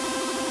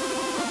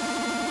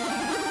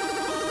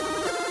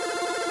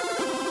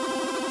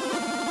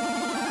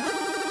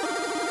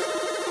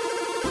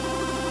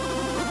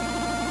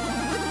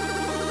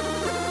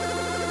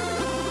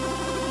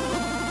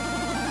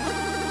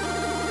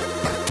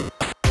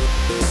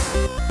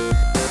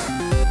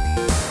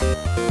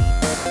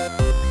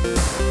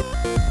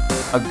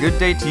A good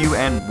day to you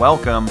and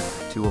welcome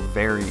to a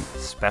very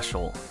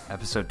special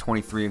episode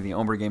 23 of the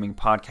Ombra Gaming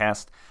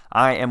Podcast.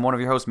 I am one of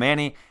your hosts,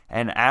 Manny,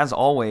 and as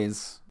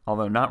always,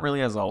 although not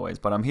really as always,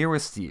 but I'm here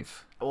with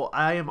Steve. Well,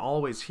 I am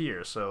always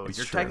here, so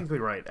you're technically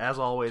right. As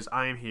always,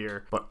 I am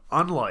here. But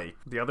unlike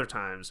the other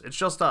times, it's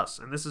just us.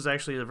 And this is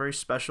actually a very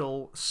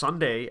special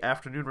Sunday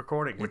afternoon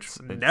recording, which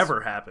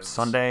never happens.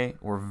 Sunday,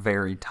 we're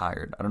very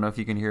tired. I don't know if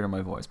you can hear it in my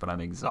voice, but I'm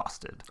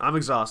exhausted. I'm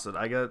exhausted.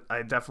 I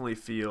definitely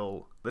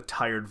feel the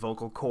tired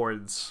vocal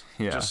cords.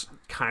 Yeah. Just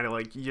kind of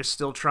like, you're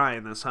still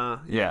trying this, huh?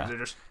 Yeah.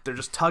 They're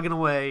just tugging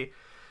away.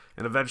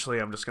 And eventually,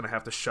 I'm just going to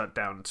have to shut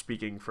down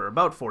speaking for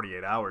about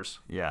 48 hours.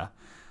 Yeah.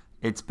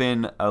 It's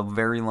been a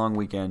very long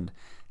weekend,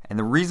 and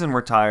the reason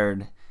we're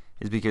tired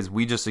is because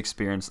we just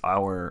experienced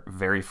our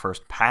very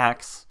first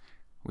PAX.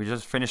 We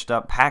just finished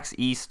up PAX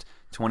East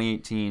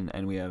 2018,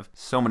 and we have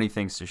so many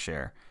things to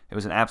share. It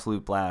was an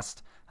absolute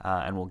blast,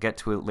 and we'll get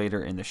to it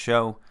later in the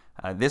show.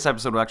 This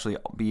episode will actually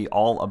be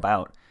all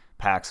about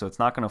PAX, so it's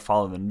not going to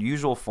follow the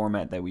usual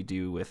format that we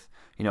do with,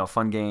 a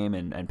fun game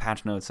and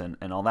patch notes and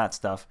all that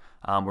stuff.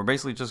 We're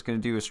basically just going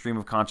to do a stream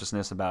of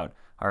consciousness about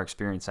our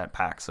experience at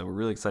PAX, so we're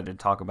really excited to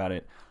talk about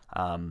it.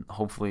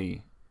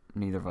 Hopefully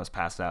neither of us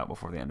passed out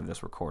before the end of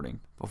this recording.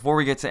 Before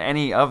we get to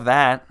any of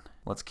that,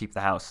 let's keep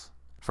the house.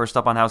 First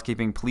up on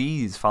housekeeping,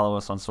 please follow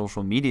us on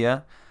social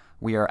media.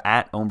 We are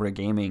at Ombra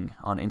Gaming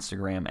on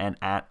Instagram and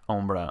at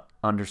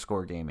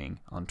Ombra_gaming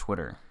on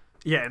Twitter.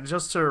 Yeah, and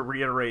just to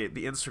reiterate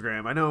the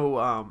Instagram, I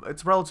know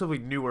it's relatively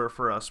newer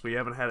for us. We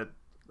haven't had it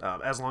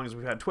as long as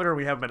we've had Twitter.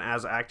 We haven't been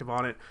as active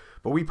on it,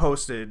 but we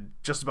posted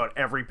just about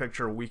every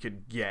picture we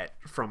could get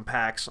from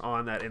PAX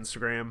on that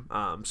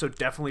Instagram. So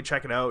definitely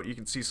check it out. You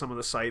can see some of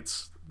the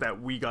sites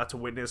that we got to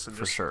witness and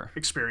just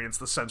experience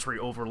the sensory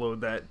overload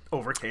that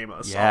overcame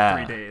us all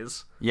 3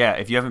 days. Yeah,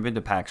 if you haven't been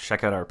to PAX,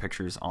 check out our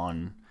pictures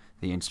on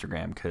the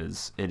Instagram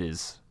because it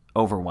is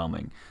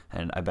overwhelming,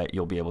 and I bet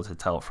you'll be able to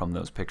tell from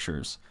those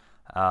pictures.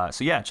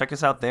 So yeah, check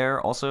us out there.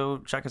 Also,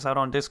 check us out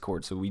on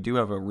Discord. So we do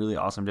have a really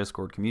awesome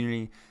Discord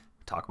community.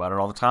 We talk about it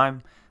all the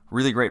time.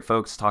 Really great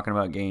folks talking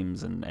about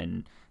games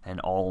and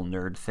all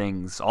nerd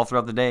things all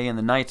throughout the day and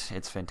the night.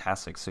 It's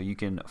fantastic. So you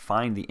can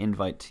find the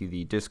invite to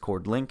the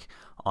Discord link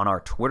on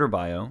our Twitter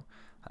bio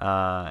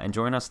and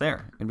join us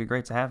there. It'd be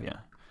great to have you.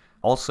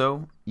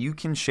 Also, you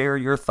can share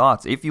your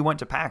thoughts. If you went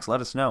to PAX,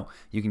 let us know.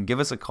 You can give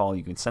us a call.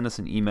 You can send us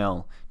an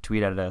email,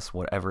 tweet at us,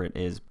 whatever it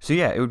is. So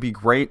yeah, it would be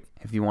great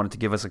if you wanted to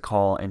give us a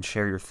call and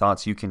share your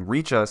thoughts. You can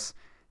reach us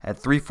at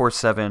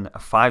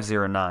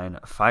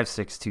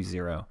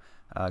 347-509-5620.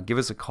 Give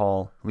us a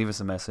call, leave us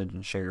a message,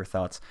 and share your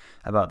thoughts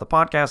about the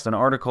podcast, an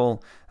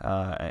article,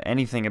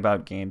 anything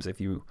about games.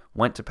 If you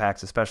went to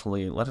PAX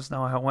especially, let us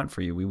know how it went for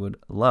you. We would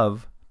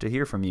love to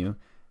hear from you,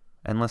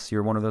 unless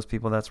you're one of those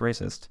people that's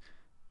racist.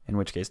 In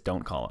which case,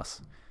 don't call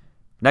us.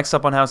 Next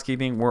up on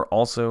housekeeping, we're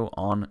also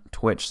on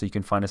Twitch. So you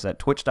can find us at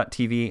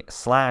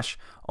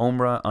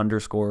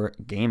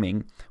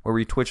twitch.tv/Ombra_gaming, where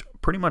we Twitch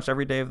pretty much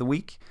every day of the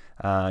week.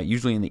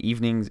 Usually in the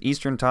evenings,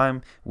 Eastern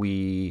time.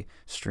 We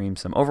stream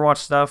some Overwatch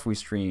stuff. We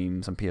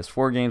stream some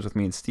PS4 games with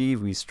me and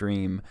Steve. We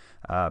stream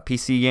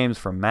PC games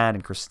from Matt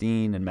and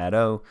Christine and Matt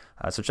O.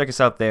 So check us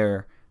out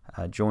there.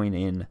 Join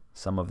in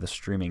some of the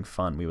streaming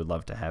fun. We would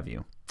love to have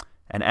you.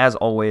 And as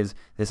always,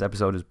 this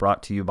episode is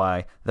brought to you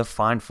by the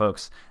fine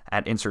folks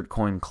at Insert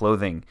Coin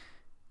Clothing.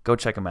 Go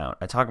check them out.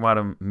 I talk about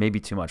them maybe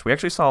too much. We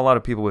actually saw a lot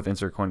of people with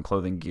Insert Coin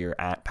Clothing gear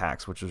at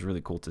PAX, which was really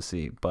cool to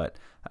see. But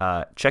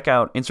check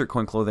out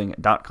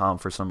insertcoinclothing.com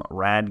for some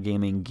rad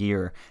gaming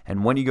gear.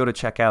 And when you go to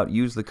checkout,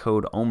 use the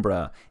code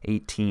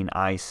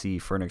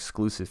OMBRA18IC for an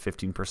exclusive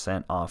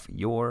 15% off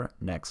your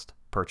next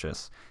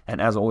purchase.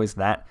 And as always,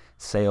 that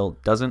sale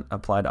doesn't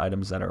apply to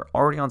items that are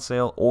already on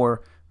sale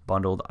or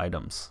bundled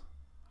items.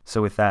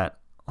 So with that,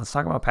 let's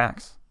talk about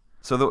PAX.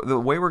 So the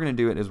way we're going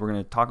to do it is we're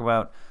going to talk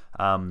about,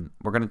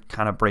 we're going to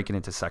kind of break it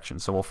into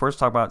sections. So we'll first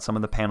talk about some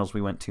of the panels we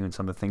went to and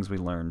some of the things we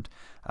learned.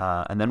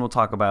 And then we'll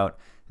talk about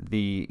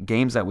the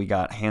games that we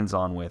got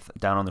hands-on with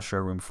down on the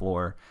showroom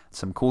floor.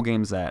 Some cool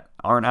games that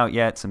aren't out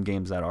yet, some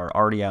games that are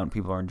already out and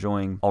people are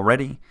enjoying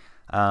already.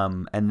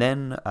 And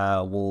then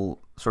we'll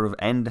sort of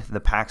end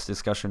the PAX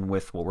discussion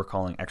with what we're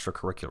calling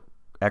extracurricular.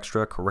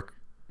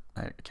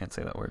 I can't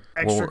say that word.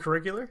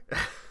 Extracurricular?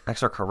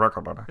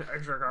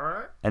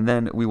 Extracurricular. And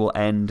then we will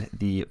end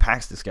the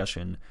PAX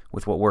discussion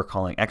with what we're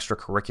calling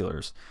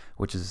extracurriculars,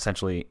 which is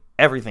essentially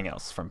everything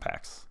else from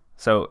PAX.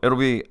 So it'll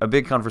be a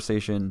big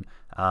conversation,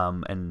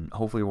 and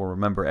hopefully we'll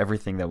remember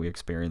everything that we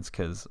experienced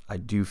because I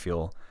do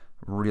feel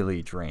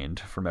really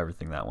drained from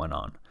everything that went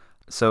on.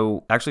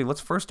 So actually,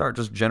 let's first start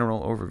just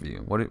general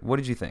overview. What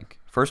did you think?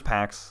 First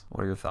PAX,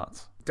 what are your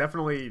thoughts?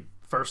 Definitely.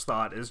 First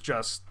thought is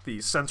just the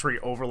sensory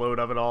overload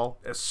of it all.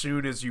 As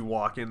soon as you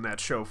walk in that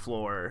show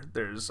floor,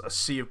 there's a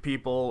sea of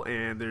people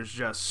and there's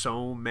just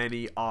so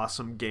many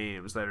awesome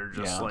games that are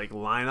just like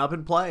line up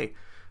and play.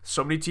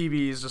 So many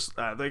TVs. Just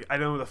I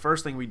know the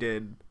first thing we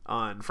did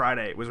on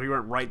Friday was we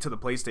went right to the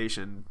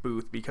PlayStation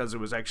booth because it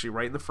was actually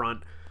right in the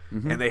front.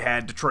 and they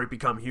had Detroit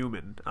Become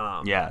Human.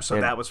 So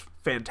that was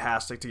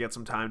fantastic to get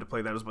some time to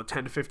play that. It was about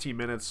 10 to 15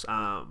 minutes.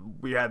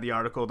 We had the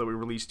article that we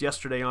released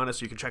yesterday on it,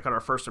 so you can check out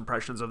our first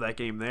impressions of that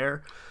game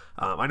there.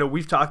 I know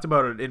we've talked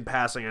about it in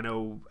passing. I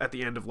know at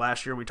the end of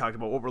last year we talked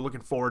about what we're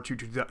looking forward to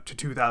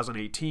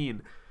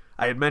 2018.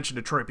 I had mentioned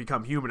Detroit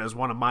Become Human as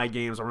one of my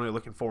games I'm really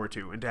looking forward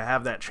to, and to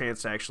have that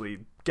chance to actually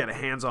get a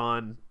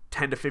hands-on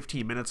 10 to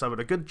 15 minutes of it,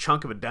 a good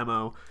chunk of a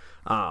demo,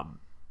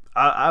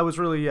 I was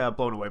really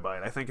blown away by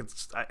it. I think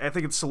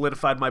it's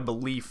solidified my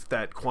belief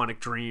that Quantic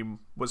Dream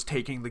was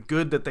taking the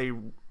good that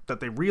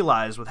they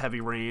realized with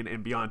Heavy Rain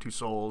and Beyond Two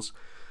Souls,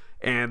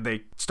 and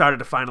they started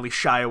to finally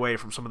shy away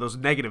from some of those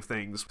negative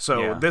things.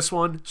 So this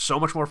one, so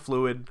much more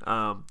fluid.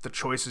 The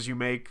choices you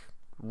make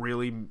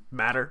really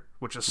matter,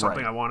 which is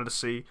something I wanted to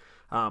see.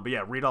 But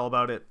yeah, read all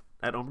about it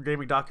at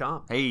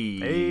omergaming.com.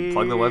 Hey,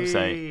 plug the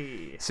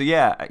website. So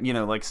yeah,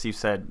 like Steve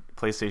said,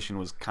 PlayStation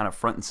was kind of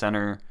front and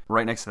center.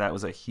 Right next to that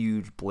was a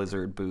huge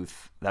Blizzard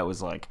booth that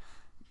was like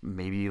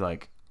maybe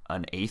like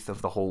an eighth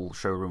of the whole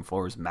showroom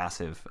floor. Was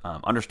massive,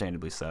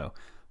 understandably so.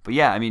 But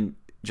yeah, I mean,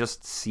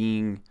 just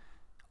seeing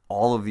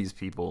all of these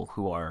people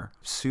who are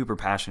super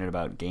passionate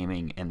about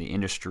gaming and the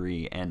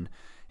industry and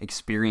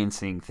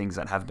experiencing things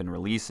that have been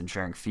released and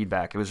sharing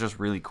feedback, it was just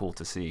really cool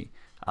to see.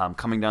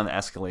 Coming down the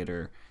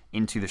escalator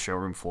into the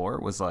showroom floor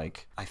was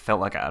like, I felt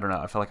like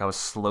I was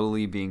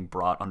slowly being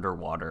brought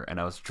underwater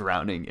and I was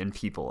drowning in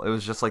people. It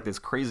was just like this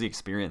crazy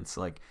experience.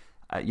 Like,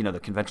 the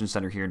convention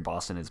center here in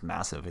Boston is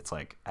massive. It's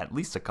like at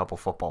least a couple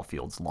football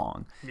fields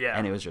long. Yeah.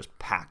 And it was just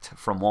packed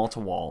from wall to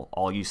wall.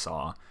 All you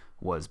saw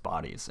was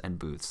bodies and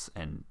booths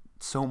and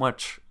so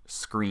much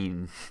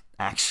screen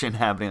action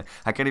happening.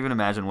 I can't even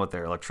imagine what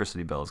their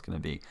electricity bill is going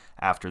to be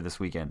after this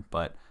weekend.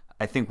 But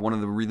I think one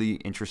of the really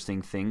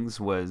interesting things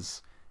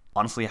was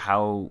honestly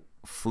how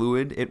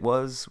fluid it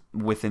was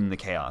within the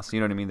chaos. You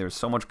know what I mean? There was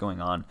so much going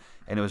on,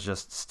 and it was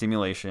just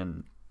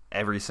stimulation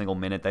every single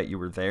minute that you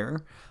were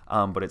there,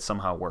 but it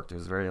somehow worked. It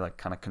was very like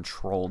kind of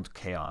controlled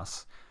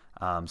chaos.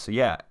 So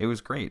yeah, it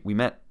was great. We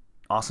met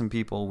awesome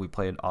people. We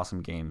played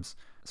awesome games.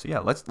 So yeah,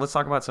 let's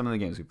talk about some of the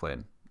games we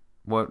played.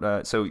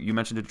 So you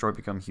mentioned Detroit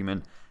Become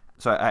Human.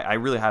 So I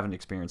really haven't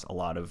experienced a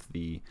lot of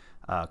the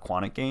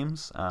Quantic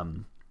games,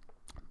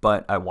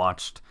 but I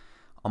watched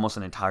almost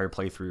an entire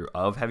playthrough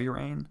of Heavy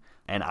Rain,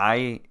 and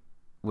I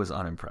was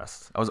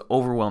unimpressed. I was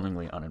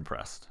overwhelmingly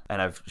unimpressed.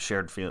 And I've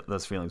shared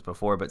those feelings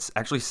before, but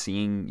actually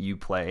seeing you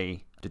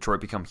play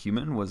Detroit Become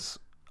Human was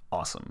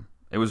awesome.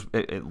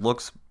 It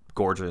looks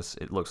gorgeous.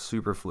 It looks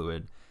super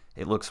fluid.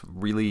 It looks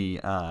really...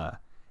 I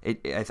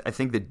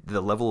think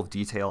the level of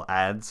detail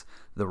adds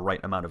the right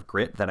amount of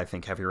grit that I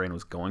think Heavy Rain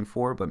was going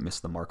for, but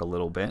missed the mark a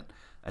little bit.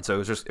 And so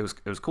it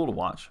was cool to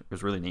watch. It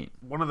was really neat.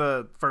 One of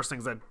the first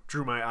things that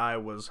drew my eye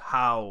was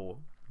how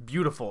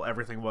beautiful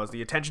everything was.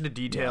 The attention to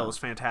detail is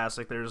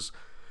fantastic. There's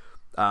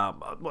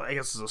I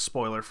guess it's a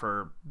spoiler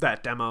for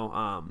that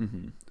demo.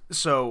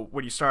 So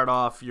when you start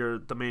off, you're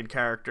the main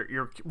character.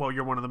 You're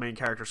one of the main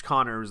characters.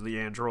 Connor, who's the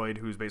android,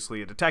 who's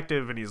basically a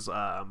detective, and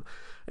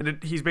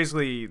he's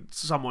basically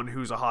someone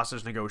who's a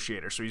hostage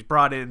negotiator. So he's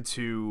brought in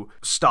to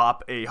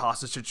stop a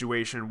hostage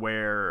situation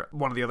where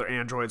one of the other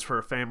androids for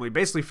a family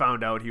basically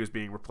found out he was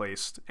being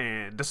replaced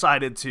and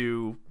decided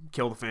to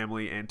kill the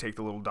family and take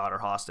the little daughter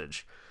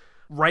hostage.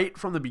 Right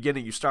from the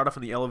beginning, you start off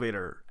in the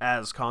elevator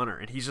as Connor,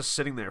 and he's just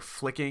sitting there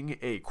flicking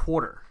a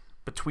quarter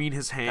between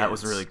his hands. That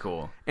was really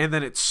cool. And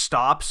then it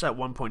stops at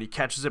one point. He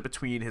catches it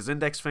between his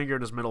index finger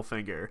and his middle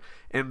finger.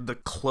 And the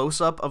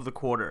close-up of the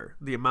quarter,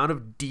 the amount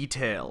of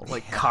detail,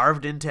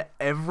 carved into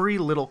every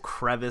little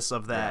crevice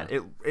of that,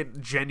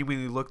 it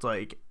genuinely looked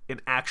like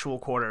an actual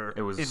quarter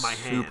in my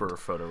hand. Super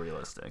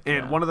photorealistic.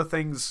 And one of the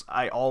things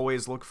I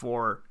always look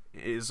for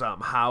is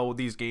how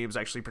these games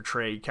actually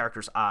portray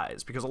characters'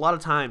 eyes, because a lot of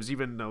times,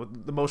 even though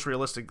the most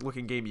realistic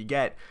looking game you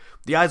get,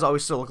 the eyes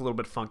always still look a little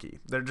bit funky.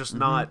 They're just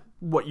not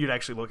what you'd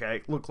actually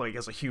look like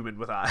as a human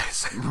with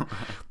eyes.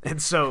 And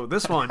so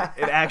this one,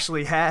 it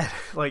actually had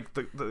like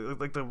the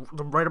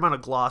right amount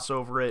of gloss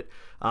over it.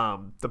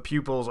 The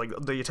pupils, like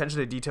the attention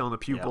to detail in the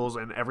pupils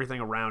and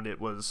everything around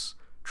it was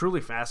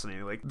truly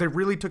fascinating. Like, they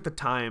really took the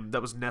time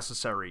that was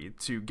necessary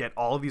to get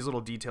all of these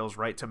little details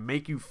right to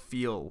make you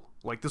feel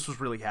like this was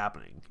really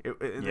happening.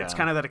 It's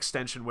kind of that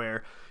extension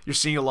where you're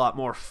seeing a lot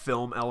more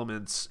film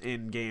elements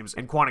in games,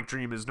 and Quantic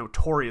Dream is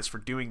notorious for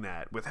doing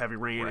that with Heavy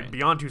Rain and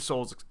Beyond Two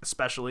Souls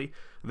especially.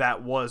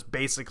 That was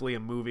basically a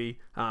movie.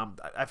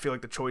 I feel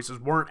like the choices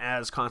weren't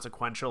as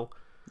consequential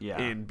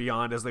in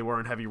Beyond as they were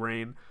in Heavy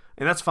Rain.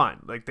 And that's fine.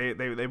 Like,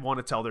 they want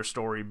to tell their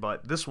story,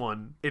 but this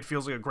one, it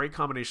feels like a great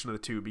combination of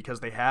the two,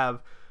 because they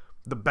have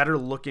the better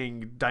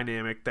looking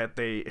dynamic that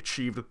they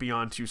achieved with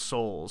Beyond Two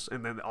Souls,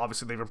 and then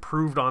obviously they've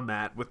improved on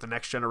that with the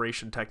next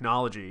generation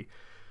technology,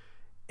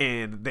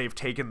 and they've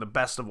taken the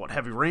best of what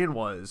Heavy Rain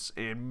was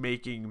and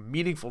making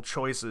meaningful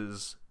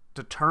choices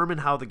determine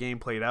how the game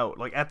played out.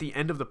 Like, at the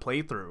end of the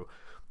playthrough,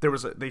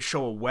 they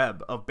show a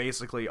web of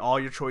basically all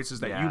your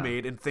choices that you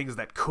made and things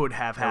that could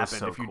have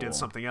happened if you did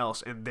something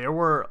else. And there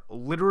were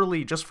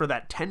literally, just for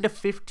that 10 to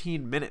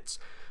 15 minutes,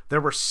 there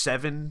were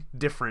 7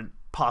 different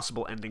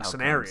possible ending Outcomes,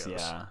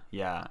 scenarios.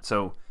 Yeah.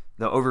 So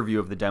the overview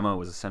of the demo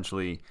was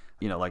essentially,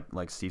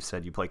 like Steve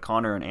said, you play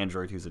Connor, an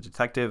android who's a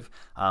detective,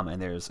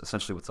 and there's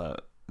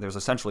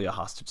essentially a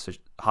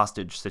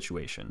hostage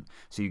situation.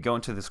 So you go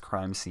into this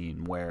crime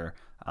scene where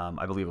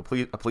I believe a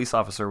police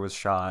officer was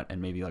shot,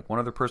 and maybe like one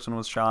other person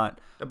was shot.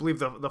 I believe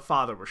the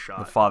father was shot.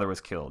 The father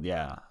was killed,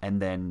 yeah.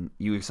 And then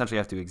you essentially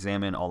have to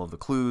examine all of the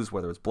clues,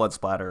 whether it's blood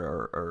splatter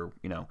or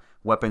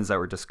weapons that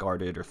were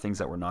discarded or things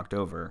that were knocked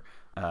over.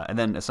 And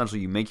then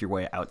essentially you make your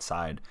way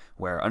outside,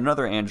 where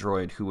another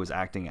android who was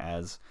acting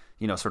as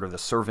sort of the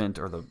servant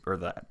or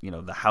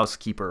the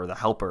housekeeper or the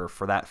helper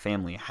for that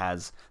family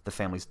has the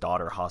family's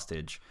daughter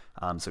hostage.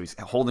 So he's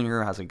holding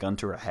her, has a gun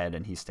to her head,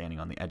 and he's standing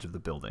on the edge of the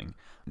building.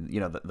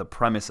 The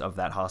premise of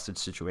that hostage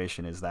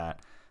situation is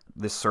that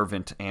this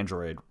servant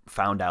android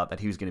found out that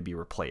he was going to be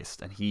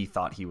replaced, and he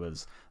thought he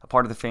was a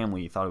part of the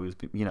family. He thought he was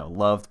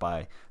loved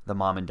by the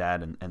mom and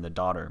dad and the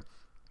daughter.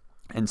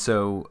 And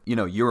so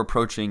you're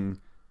approaching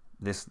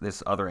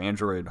this other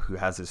android who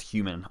has this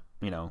human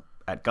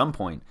at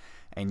gunpoint,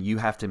 and you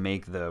have to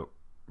make the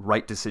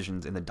right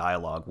decisions in the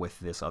dialogue with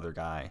this other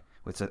guy,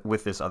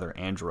 with this other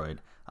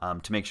android,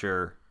 to make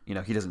sure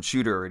he doesn't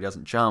shoot her or he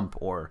doesn't jump,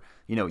 or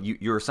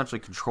you're essentially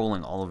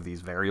controlling all of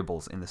these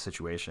variables in the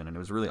situation. And it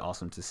was really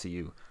awesome to see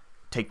you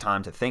take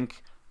time to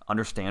think,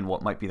 understand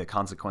what might be the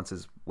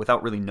consequences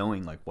without really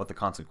knowing like what the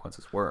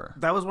consequences were.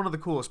 That was one of the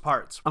coolest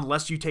parts.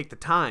 Unless you take the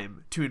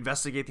time to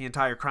investigate the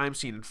entire crime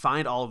scene and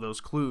find all of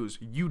those clues,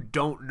 you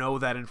don't know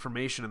that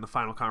information in the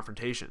final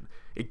confrontation.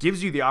 It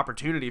gives you the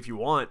opportunity, if you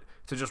want,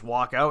 to just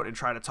walk out and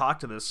try to talk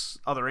to this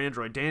other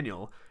android,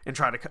 Daniel, and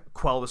try to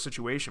quell the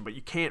situation, but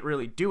you can't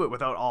really do it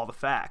without all the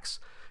facts.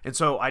 And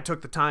so I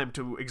took the time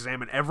to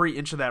examine every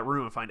inch of that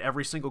room and find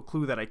every single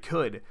clue that I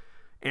could,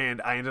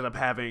 and I ended up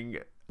having...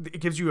 It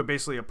gives you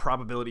basically a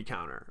probability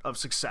counter of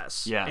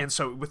success. Yeah. And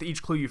so with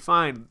each clue you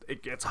find,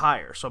 it gets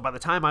higher. So by the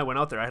time I went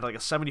out there, I had like a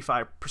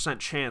 75%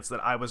 chance that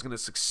I was going to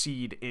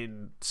succeed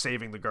in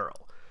saving the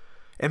girl.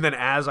 And then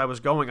as I was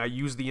going, I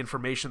used the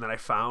information that I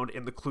found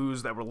in the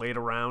clues that were laid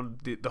around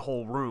the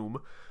whole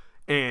room,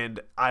 and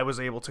I was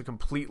able to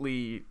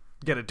completely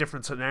get a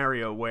different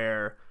scenario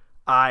where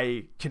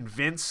I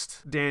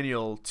convinced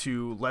Daniel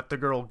to let the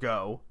girl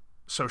go.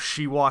 So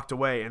she walked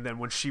away, and then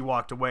when she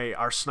walked away,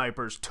 our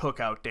snipers took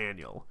out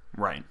Daniel.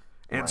 Right.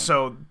 And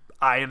so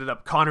I ended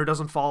up... Connor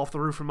doesn't fall off the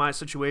roof in my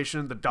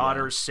situation. The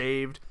daughter is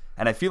saved.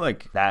 And I feel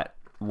like that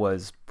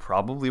was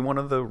probably one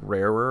of the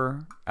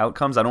rarer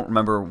outcomes. I don't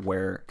remember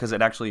where... Because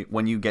it actually,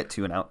 when you get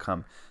to an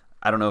outcome...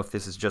 I don't know if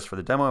this is just for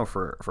the demo or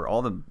for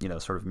all the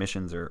sort of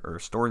missions or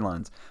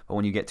storylines, but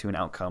when you get to an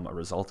outcome, a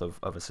result of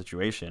a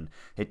situation,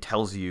 it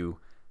tells you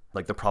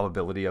like the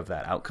probability of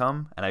that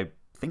outcome. And I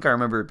think I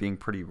remember it being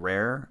pretty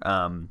rare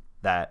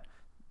that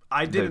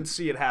I didn't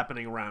see it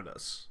happening around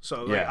us.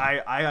 So like,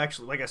 I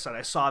actually, like I said,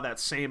 I saw that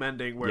same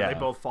ending where they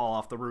both fall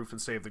off the roof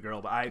and save the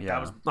girl. But I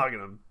was not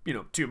going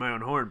to, toot my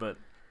own horn, but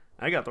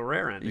I got the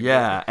rare ending.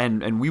 Yeah,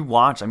 and we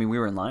watched, we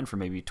were in line for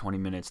maybe 20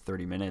 minutes,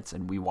 30 minutes,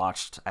 and we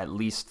watched at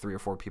least 3 or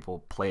 4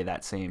 people play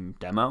that same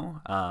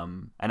demo.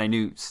 And I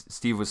knew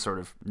Steve was sort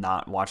of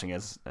not watching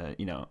as,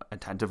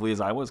 attentively as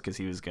I was because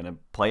he was going to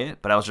play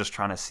it. But I was just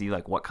trying to see,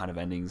 like, what kind of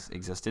endings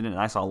existed. And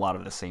I saw a lot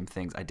of the same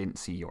things. I didn't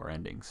see your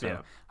ending.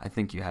 So I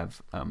think you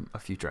have a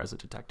future as a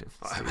detective,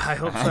 Steve. I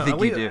hope so. I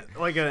think you do.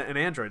 Like an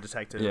android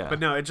detective. Yeah. But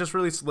no, it just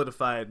really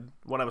solidified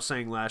what I was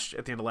saying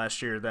at the end of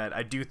last year, that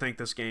I do think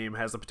this game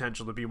has the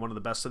potential to be one of the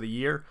best of the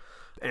year,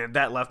 and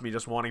that left me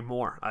just wanting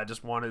more. I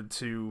just wanted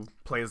to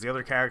play as the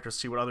other characters,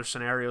 see what other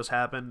scenarios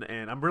happen,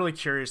 and I'm really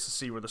curious to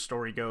see where the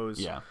story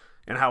goes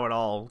and how it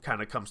all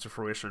kind of comes to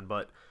fruition.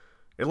 But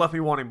it left me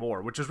wanting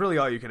more, which is really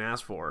all you can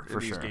ask for in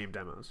these game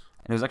demos.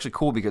 And it was actually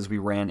cool because we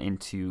ran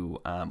into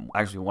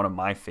actually one of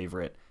my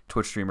favorite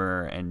Twitch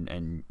streamer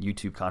and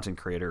YouTube content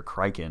creator,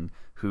 Kryken,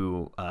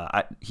 who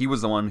he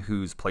was the one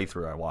whose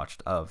playthrough I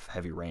watched of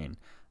Heavy Rain.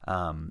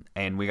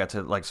 And we got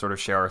to like sort of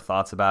share our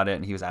thoughts about it,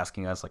 and he was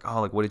asking us like,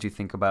 what did you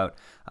think about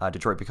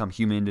Detroit Become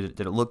Human? Did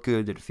it look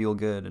good? Did it feel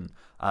good? And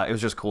it was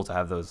just cool to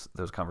have those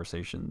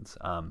conversations.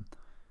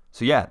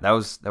 So yeah, that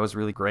was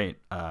really great.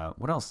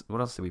 What else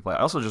did we play? I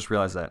also just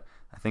realized that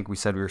I think we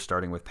said we were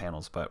starting with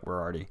panels, but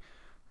we're already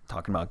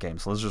talking about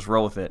games, so let's just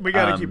roll with it. We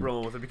gotta keep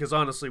rolling with it, because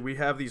honestly, we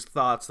have these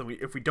thoughts that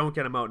if we don't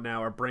get them out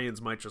now, our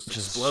brains might just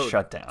explode.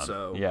 Shut down.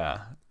 So yeah,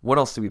 what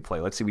else did we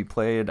play? Let's see. We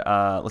played.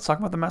 Let's talk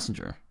about The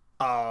Messenger.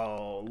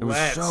 Oh,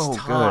 let's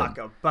talk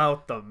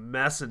about The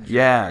Messenger.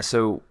 Yeah,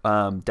 so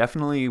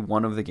definitely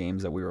one of the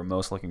games that we were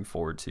most looking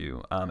forward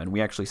to. And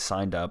we actually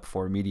signed up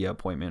for a media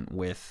appointment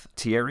with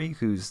Thierry,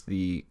 who's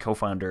the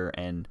co-founder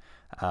and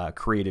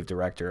creative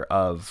director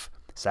of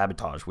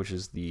Sabotage, which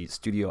is the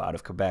studio out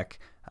of Quebec.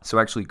 So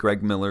actually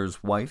Greg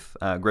Miller's wife,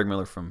 Greg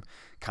Miller from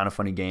Kind of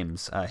Funny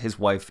Games, his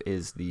wife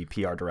is the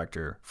PR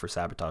director for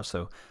Sabotage.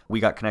 So we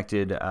got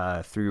connected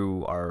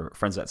through our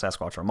friends at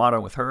Sasquatch Armada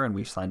with her, and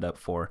we signed up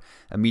for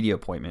a media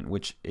appointment,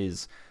 which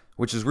is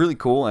really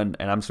cool, and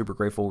I'm super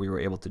grateful we were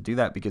able to do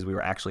that, because we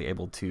were actually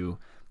able to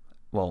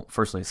well,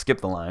 firstly,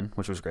 skip the line,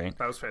 which was great.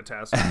 That was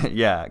fantastic.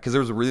 Yeah, because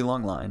there was a really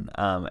long line,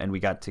 and we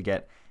got to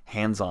get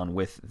hands-on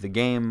with the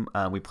game.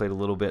 We played a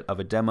little bit of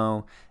a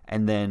demo,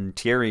 and then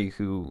Thierry,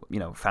 who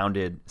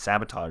founded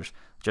Sabotage,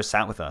 just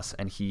sat with us,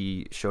 and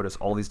he showed us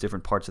all these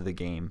different parts of the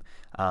game.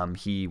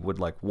 He would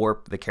like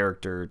warp the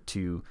character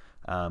to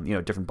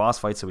different boss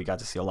fights, so we got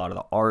to see a lot of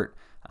the art.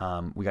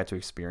 We got to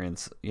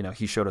experience,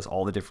 he showed us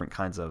all the different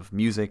kinds of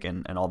music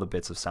and all the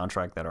bits of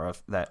soundtrack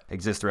that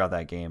exist throughout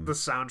that game. The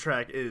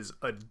soundtrack is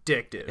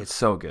addictive. It's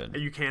so good.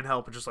 You can't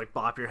help but just like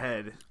bop your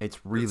head.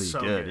 It's really so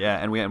good. Yeah.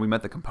 And we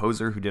met the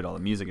composer who did all the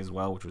music as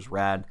well, which was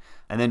rad.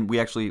 And then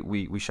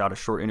we shot a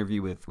short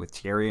interview with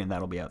Thierry, and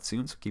that'll be out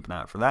soon, so keep an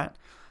eye out for that.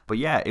 But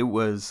yeah, it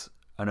was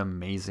an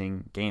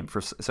amazing game.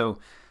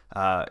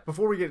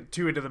 Before we get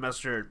too into the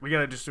messenger, we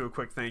gotta just do a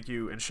quick thank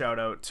you and shout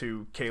out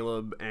to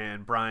Caleb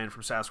and Brian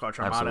from Sasquatch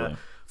Armada. Absolutely.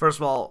 First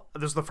of all,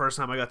 this is the first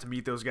time I got to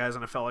meet those guys,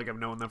 and I felt like I've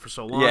known them for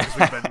so long. Yeah. 'Cause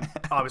we've been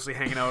obviously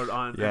hanging out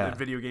on Yeah. in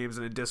video games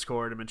and in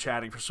Discord and been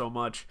chatting for so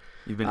much.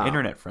 You've been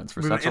internet friends for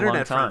We've such been a long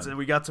internet time. friends, and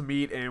we got to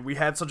meet, and we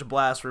had such a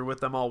blast. We were with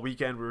them all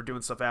weekend. We were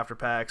doing stuff after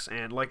PAX,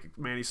 and like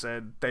Manny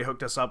said, they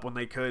hooked us up when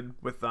they could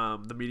with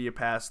the media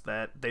pass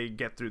that they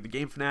get through the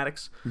Game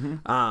Fanatics.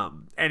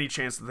 Any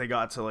chance that they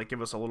got to like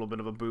give us a little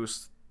bit of a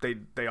boost,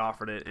 they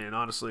offered it, and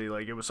honestly,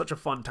 like, it was such a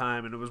fun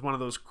time, and it was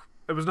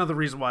another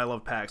reason why I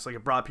love PAX. Like,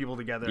 it brought people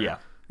together. Yeah.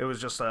 It was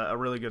just a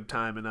really good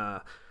time,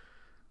 and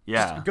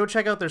Yeah. just go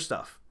check out their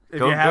stuff. If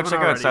Go you haven't check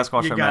out already,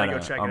 Sasquatch you gotta Armada- go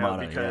check it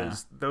Armada, out,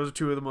 because those are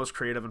two of the most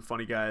creative and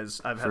funny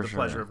guys I've had For the sure.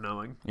 pleasure of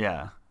knowing.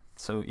 Yeah.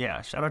 So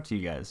yeah, shout out to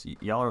you guys.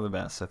 Y'all are the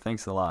best. So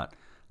thanks a lot.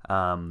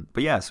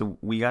 But yeah, so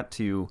we got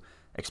to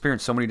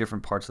experience so many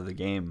different parts of the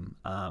game.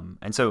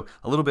 And so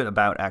a little bit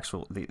about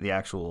the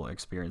actual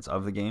experience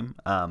of the game.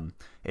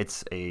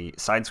 It's a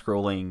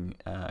side-scrolling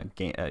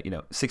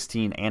game,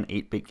 16 and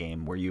 8-bit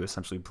game where you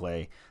essentially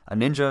play a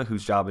ninja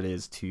whose job it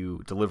is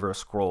to deliver a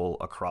scroll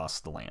across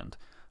the land.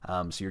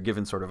 So you're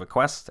given sort of a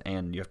quest,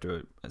 and you have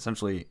to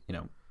essentially,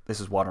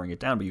 this is watering it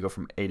down, but you go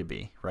from A to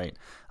B, right?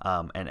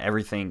 And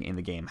everything in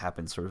the game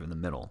happens sort of in the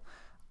middle.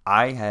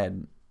 I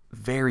had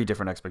very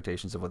different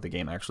expectations of what the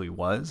game actually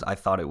was. I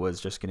thought it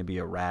was just going to be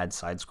a rad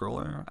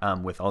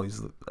side-scroller with all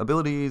these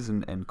abilities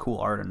and cool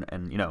art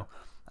and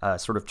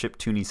sort of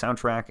chiptune-y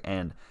soundtrack.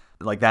 And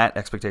like that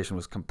expectation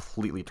was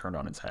completely turned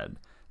on its head.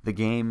 The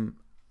game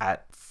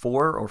at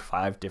 4 or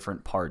 5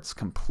 different parts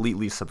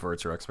completely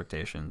subverts your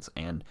expectations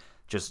and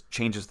just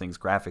changes things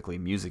graphically,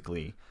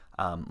 musically,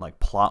 like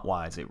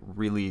plot-wise. It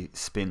really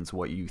spins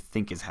what you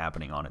think is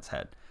happening on its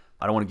head.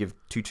 I don't want to give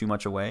too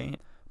much away,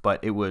 but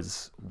it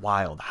was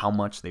wild how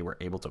much they were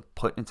able to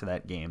put into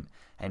that game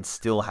and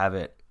still have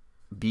it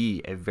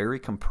be a very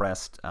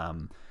compressed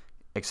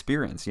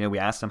experience. We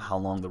asked him how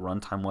long the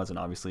runtime was, and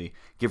obviously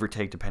give or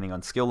take depending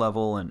on skill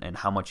level and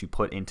how much you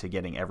put into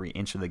getting every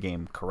inch of the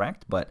game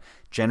correct. But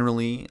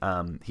generally,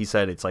 he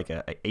said it's like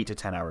a 8 to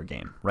 10 hour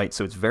game, right?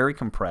 So it's very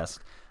compressed.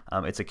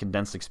 It's a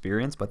condensed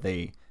experience, but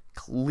they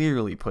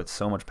clearly put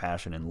so much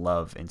passion and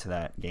love into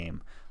that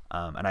game.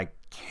 And I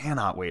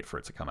cannot wait for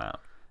it to come out.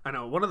 I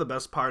know one of the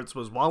best parts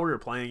was while we were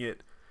playing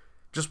it,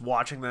 just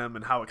watching them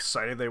and how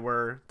excited they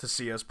were to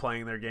see us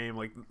playing their game.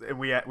 Like,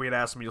 we had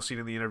asked him, you'll see it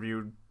in the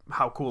interview,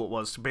 how cool it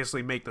was to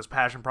basically make this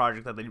passion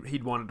project that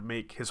he'd wanted to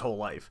make his whole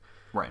life.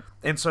 Right.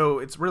 And so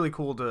it's really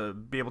cool to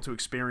be able to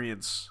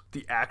experience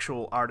the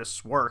actual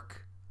artist's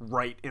work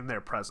right in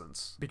their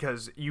presence,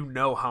 because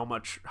how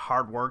much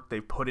hard work they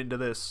put into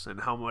this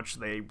and how much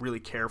they really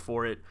care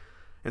for it.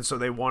 And so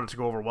they wanted to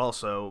go over well.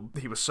 So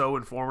he was so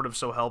informative,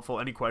 so helpful.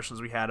 Any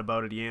questions we had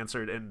about it, he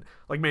answered. And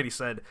like Manny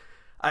said,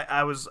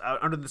 I was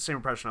under the same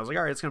impression. I was like,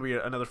 all right, it's going to be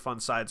another fun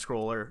side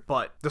scroller.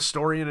 But the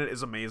story in it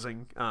is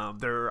amazing.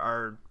 There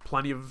are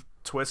plenty of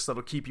twists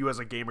that'll keep you as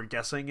a gamer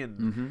guessing.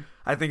 And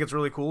I think it's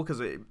really cool because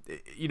it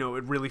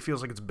really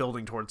feels like it's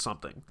building towards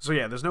something. So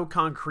yeah, there's no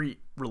concrete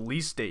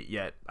release date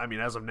yet. I mean,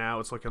 as of now,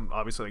 it's looking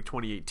obviously like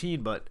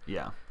 2018. But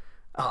yeah.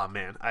 Oh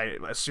man,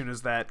 as soon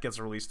as that gets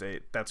a release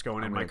date, that's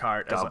going in my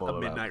cart as a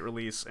midnight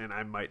release, and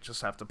I might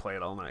just have to play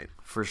it all night.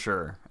 For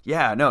sure.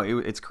 Yeah, no,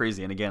 it's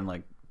crazy. And again,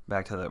 like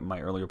back to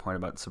my earlier point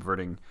about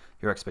subverting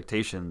your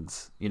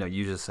expectations,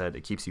 you just said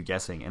it keeps you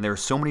guessing. And there are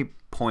so many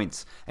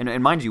points.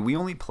 And mind you, we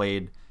only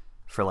played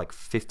for like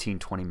 15,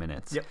 20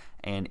 minutes. Yep.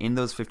 And in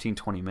those 15,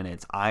 20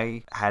 minutes,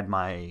 I had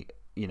my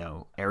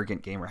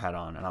arrogant gamer hat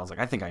on, and I was like,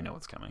 I think I know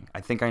what's coming.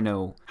 I think I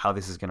know how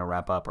this is going to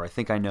wrap up, or I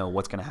think I know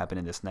what's going to happen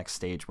in this next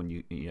stage when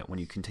you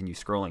continue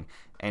scrolling.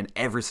 And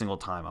every single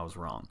time I was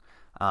wrong.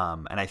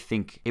 And I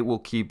think it will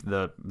keep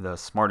the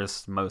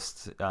smartest,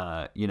 most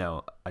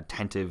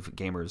attentive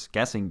gamers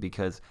guessing,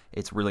 because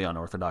it's really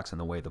unorthodox in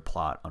the way the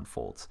plot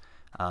unfolds.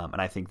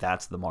 And I think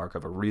that's the mark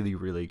of a really,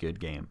 really good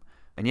game.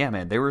 And yeah,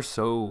 man, they were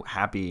so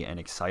happy and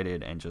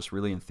excited and just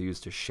really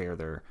enthused to share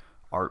their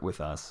art with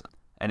us.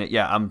 And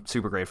I'm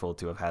super grateful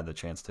to have had the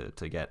chance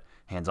to get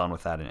hands-on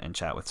with that and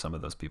chat with some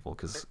of those people,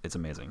 because it's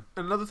amazing.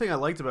 Another thing I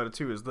liked about it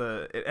too is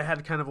it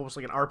had kind of almost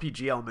like an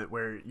RPG element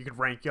where you could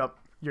rank up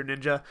your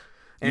ninja.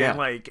 And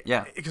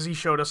Yeah. because he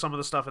showed us some of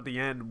the stuff at the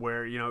end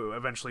where,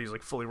 eventually he's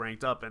like fully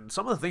ranked up, and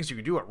some of the things you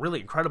can do are really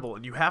incredible,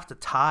 and you have to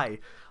tie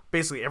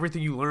basically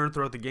everything you learn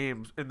throughout the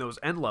game in those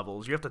end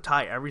levels. You have to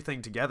tie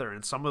everything together,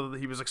 and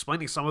he was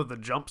explaining some of the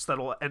jumps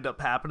that'll end up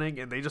happening,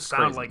 and they just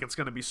sound Crazy. like it's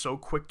going to be so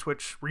quick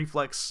twitch,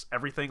 reflex,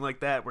 everything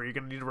like that, where you're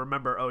going to need to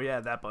remember, oh yeah,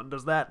 that button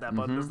does that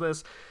button does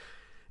this.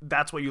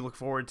 That's what you look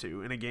forward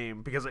to in a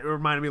game, because it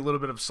reminded me a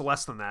little bit of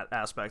Celeste in that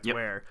aspect,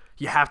 where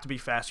you have to be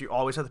fast. You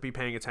always have to be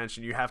paying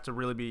attention. You have to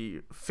really be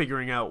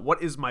figuring out,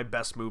 what is my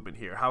best movement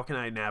here? How can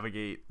I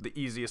navigate the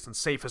easiest and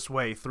safest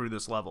way through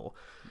this level?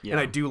 And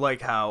I do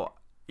like how,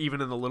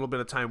 even in the little bit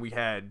of time we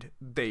had,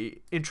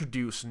 they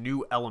introduce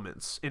new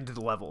elements into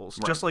the levels,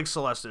 just like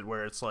Celeste did,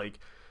 where it's like,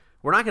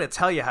 we're not going to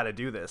tell you how to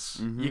do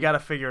this. You got to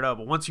figure it out.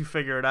 But once you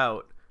figure it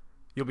out,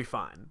 you'll be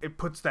fine. It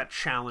puts that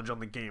challenge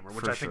on the gamer,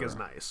 which I think is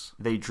nice.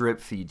 They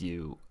drip feed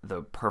you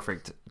the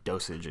perfect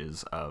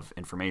dosages of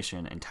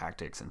information and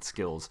tactics and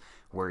skills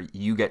where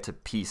you get to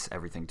piece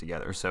everything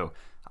together. So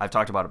I've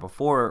talked about it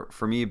before.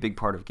 For me, a big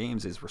part of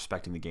games is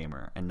respecting the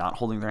gamer and not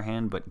holding their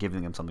hand, but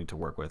giving them something to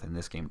work with. And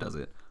this game does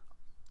it,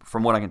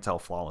 from what I can tell,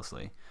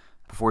 flawlessly.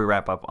 Before we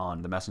wrap up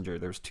on The Messenger,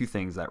 there's two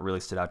things that really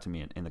stood out to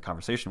me in the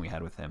conversation we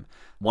had with him.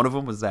 One of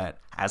them was that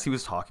as he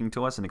was talking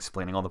to us and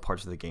explaining all the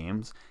parts of the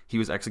games, he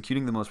was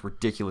executing the most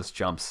ridiculous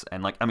jumps.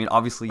 And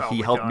obviously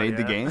he helped make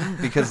the game,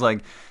 because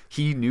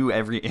he knew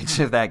every inch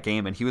of that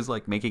game, and he was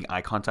making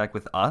eye contact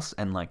with us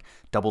and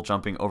double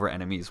jumping over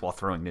enemies while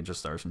throwing ninja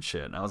stars and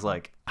shit. And I was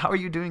like, how are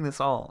you doing this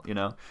all?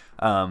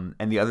 And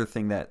the other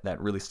thing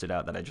that really stood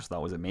out that I just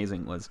thought was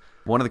amazing was,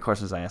 one of the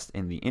questions I asked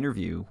in the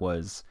interview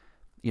was,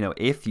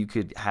 if you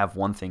could have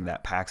one thing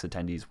that PAX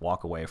attendees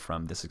walk away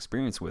from this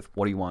experience with,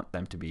 what do you want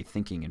them to be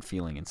thinking and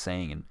feeling and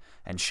saying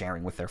and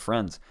sharing with their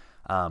friends?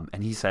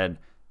 And he said,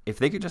 if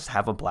they could just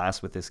have a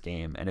blast with this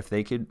game, and if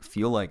they could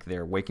feel like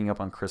they're waking up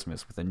on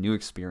Christmas with a new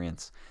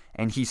experience,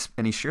 and he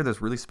shared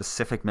this really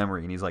specific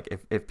memory, and he's like,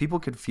 if people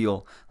could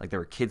feel like they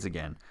were kids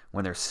again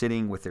when they're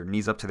sitting with their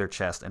knees up to their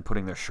chest and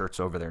putting their shirts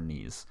over their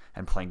knees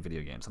and playing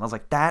video games. And I was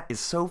like, that is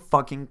so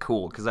fucking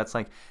cool, because that's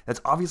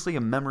obviously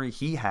a memory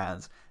he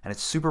has, and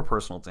it's super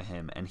personal to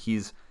him, and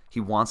he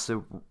wants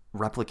to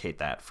replicate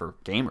that for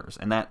gamers,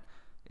 and that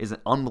is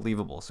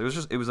unbelievable. So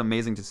it was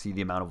amazing to see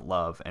the amount of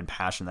love and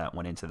passion that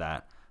went into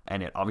that.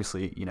 And it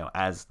obviously,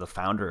 as the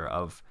founder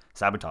of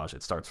Sabotage,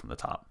 it starts from the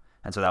top.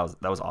 And so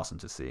that was awesome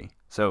to see.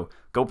 So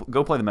go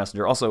play The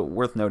Messenger. Also,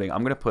 worth noting,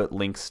 I'm going to put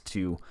links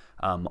to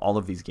all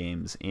of these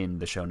games in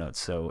the show notes.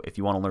 So if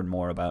you want to learn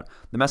more about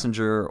The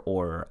Messenger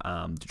or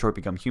Detroit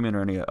Become Human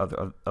or any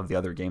of the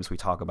other games we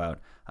talk about,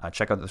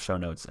 check out the show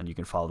notes and you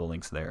can follow the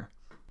links there.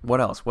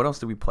 What else? What else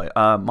did we play?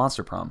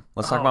 Monster Prom.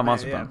 Let's talk about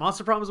Monster Prom.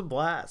 Monster Prom was a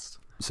blast.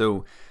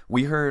 So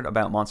we heard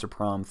about Monster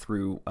Prom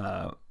through...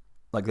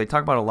 they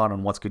talk about it a lot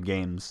on What's Good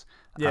Games.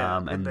 Yeah,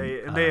 and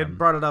they had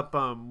brought it up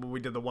when we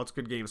did the What's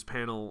Good Games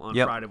panel on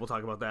Friday. We'll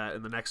talk about that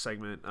in the next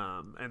segment.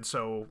 And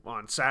so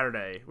on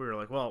Saturday, we were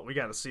like, well, we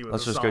got to see what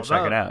Let's this just is go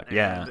all check it about. out.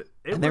 Yeah.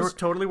 And it was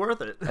totally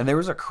worth it. And there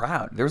was a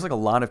crowd. There was a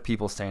lot of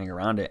people standing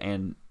around it.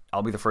 And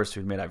I'll be the first to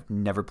admit, I've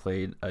never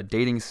played a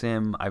dating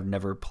sim. I've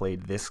never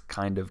played this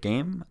kind of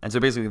game. And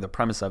so basically the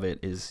premise of it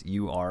is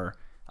you are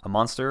a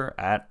monster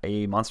at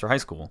a monster high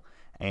school.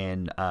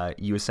 And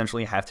you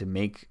essentially have to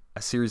make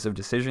a series of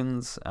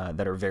decisions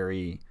that are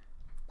very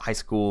high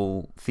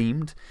school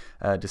themed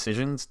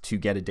decisions to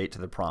get a date to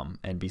the prom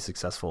and be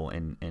successful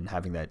in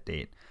having that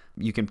date.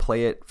 You can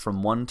play it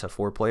from 1 to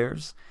 4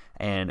 players,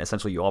 and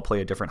essentially you all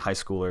play a different high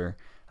schooler,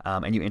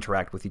 and you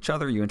interact with each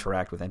other, you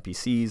interact with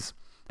NPCs,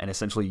 and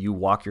essentially you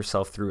walk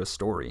yourself through a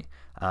story,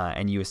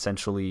 and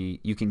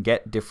you can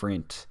get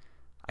different,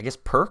 I guess,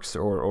 perks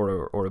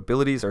or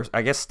abilities, or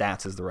I guess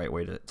stats is the right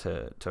way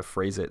to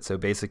phrase it. So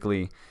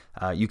basically,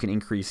 you can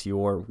increase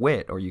your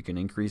wit or you can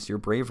increase your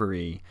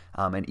bravery,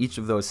 and each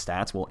of those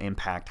stats will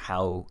impact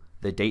how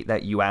the date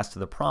that you ask to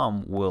the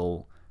prom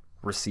will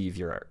receive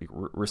your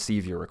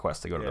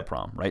request to go to the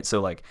prom, right?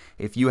 So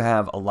if you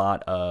have a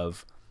lot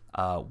of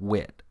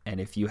wit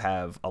and if you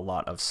have a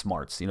lot of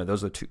smarts,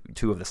 those are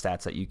two of the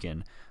stats that you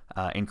can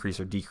increase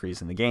or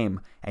decrease in the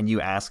game, and you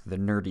ask the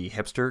nerdy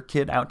hipster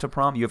kid out to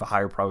prom, you have a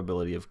higher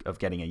probability of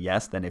getting a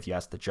yes than if you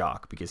ask the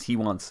jock, because he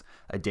wants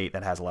a date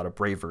that has a lot of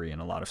bravery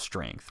and a lot of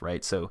strength,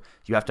 right? So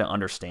you have to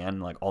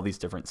understand all these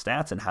different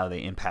stats and how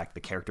they impact the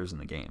characters in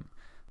the game.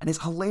 And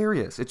it's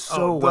hilarious. It's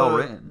so well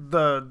written.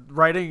 The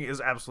writing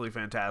is absolutely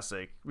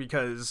fantastic,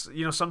 because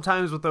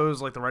sometimes with those,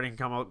 the writing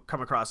can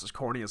come across as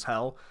corny as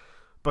hell,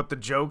 but the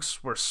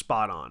jokes were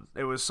spot on.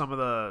 It was some of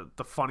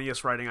the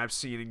funniest writing I've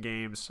seen in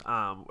games.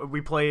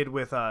 We played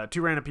with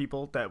 2 random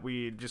people that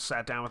we just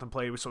sat down with and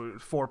played with, so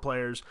 4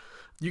 players.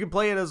 You can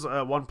play it as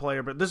 1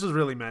 player, but this is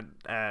really meant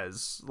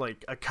as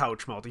a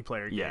couch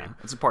multiplayer game. Yeah,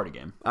 it's a party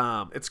game.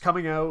 It's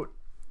coming out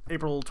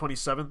April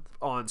 27th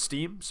on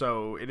Steam,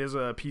 so it is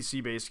a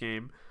PC-based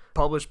game.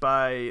 Published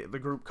by the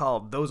group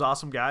called Those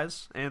Awesome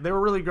Guys, and they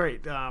were really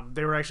great.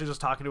 They were actually just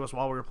talking to us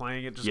while we were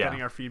playing it, just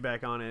getting our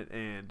feedback on it,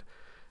 and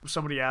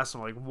somebody asked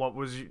him like, what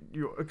was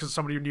you, because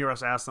somebody near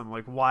us asked them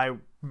like, why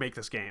make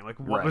this game? Like,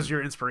 what was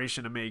your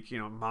inspiration to make,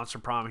 Monster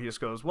Prom? He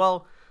just goes,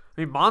 well,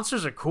 I mean,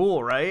 monsters are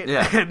cool, right?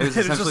 Yeah, and it was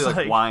essentially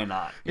like, why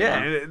not?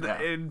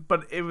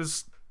 But it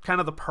was kind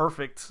of the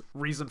perfect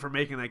reason for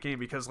making that game,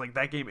 because like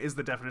that game is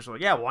the definition of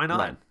like, yeah, why not?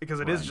 Right.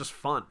 Because it is just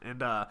fun.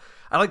 And I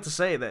like to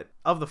say that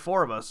of the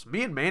four of us,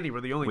 me and Mandy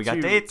were the only two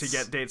to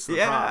get dates to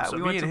the prom. So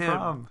me and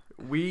him,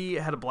 we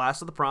had a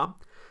blast at the prom.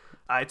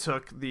 I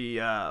took the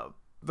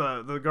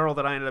girl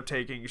that I ended up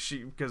taking,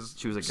 because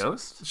she was a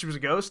ghost. She was a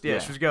ghost. Yeah,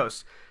 she was a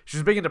ghost. She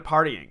was big into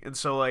partying, and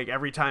so like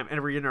every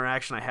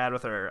interaction I had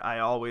with her, I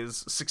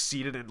always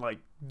succeeded in like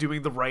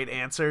doing the right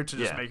answer to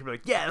just make her be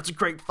like, yeah, that's a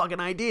great fucking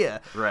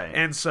idea. Right.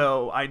 And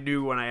so I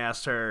knew when I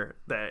asked her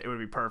that it would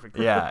be perfect.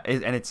 Yeah,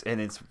 and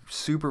it's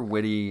super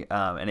witty,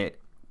 and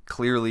it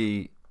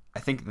clearly, I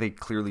think they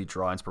clearly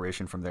draw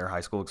inspiration from their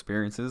high school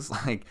experiences.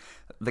 Like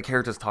the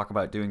characters talk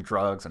about doing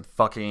drugs and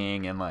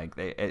fucking, and like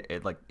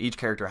like each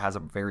character has a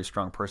very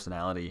strong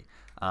personality,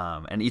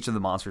 and each of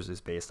the monsters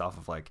is based off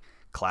of like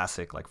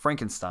classic like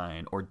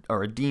Frankenstein or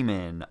a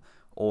demon,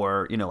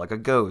 or like a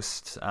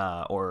ghost,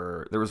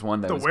 or there was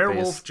one that was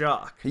werewolf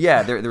jock.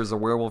 Yeah, there was a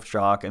werewolf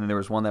jock, and then there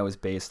was one that was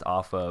based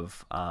off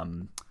of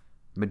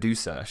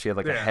Medusa. She had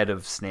like a head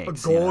of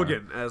snakes. A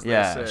gorgon, as they say.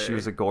 Yeah, she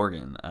was a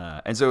gorgon,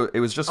 and so it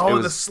was just. Oh, it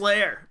was, the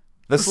Slayer.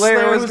 The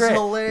Slayer was great.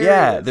 Hilarious.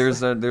 Yeah,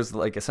 there's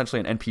like essentially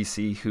an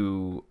NPC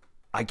who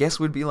I guess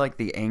would be like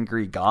the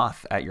angry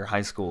goth at your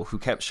high school who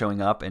kept showing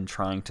up and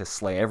trying to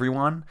slay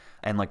everyone.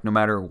 And like no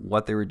matter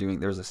what they were doing,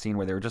 there was a scene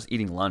where they were just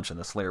eating lunch and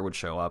the Slayer would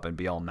show up and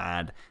be all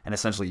mad. And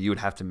essentially you would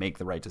have to make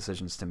the right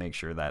decisions to make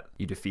sure that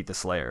you defeat the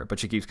Slayer. But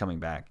she keeps coming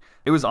back.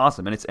 It was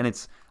awesome. And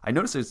it's I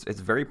noticed it's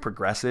very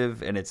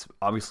progressive, and it's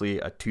obviously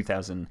a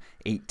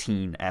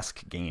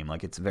 2018-esque game.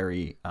 Like it's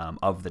very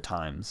of the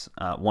times.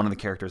 One of the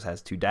characters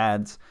has two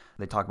dads.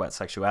 They talk about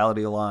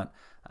sexuality a lot.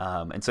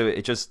 And so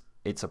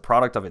it's a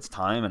product of its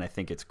time, and I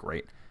think it's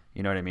great.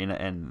 You know what I mean?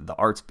 And the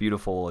art's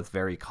beautiful. It's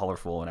very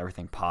colorful, and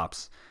everything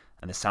pops.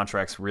 And the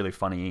soundtrack's really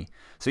funny.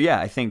 So yeah,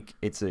 I think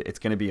it's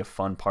going to be a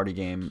fun party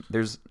game.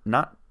 There's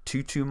not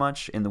too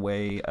much in the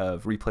way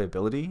of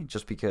replayability,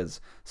 just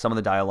because some of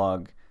the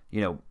dialogue,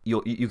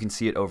 you can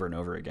see it over and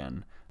over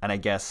again. And I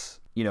guess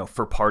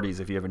for parties,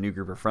 if you have a new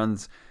group of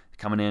friends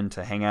coming in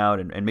to hang out,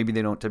 and maybe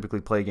they don't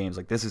typically play games,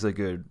 like this is a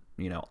good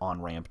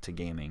on-ramp to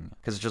gaming,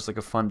 because it's just like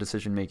a fun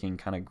decision-making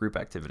kind of group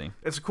activity.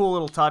 It's a cool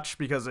little touch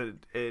because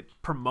it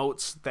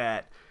promotes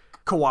that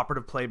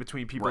cooperative play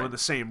between people in the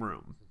same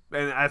room.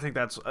 And I think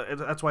that's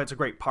why it's a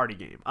great party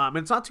game. And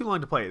it's not too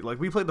long to play. Like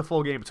we played the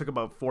full game, it took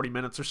about 40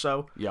 minutes or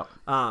so. Yep.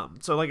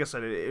 So like I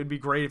said, it'd be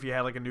great if you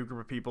had like a new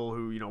group of people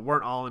who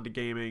weren't all into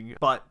gaming,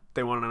 but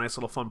they wanted a nice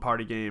little fun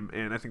party game.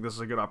 And I think this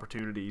is a good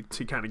opportunity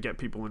to kind of get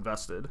people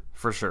invested.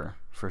 For sure.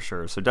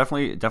 So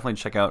definitely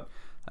check out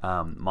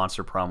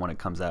Monster Prom when it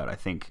comes out. I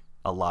think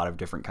a lot of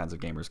different kinds of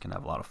gamers can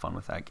have a lot of fun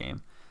with that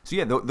game. So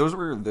yeah, those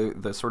were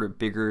the sort of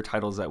bigger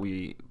titles that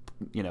we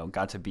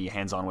got to be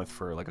hands-on with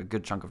for like a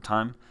good chunk of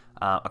time.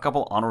 A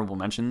couple honorable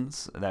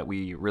mentions that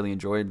we really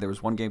enjoyed. There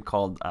was one game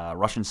called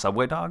Russian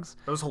Subway Dogs.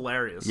 That was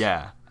hilarious.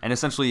 Yeah, and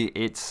essentially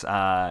it's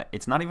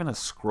not even a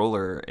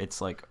scroller.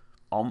 It's like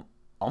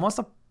almost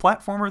a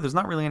platformer. There's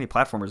not really any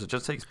platformers. It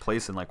just takes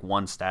place in like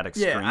one static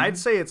screen. Yeah, I'd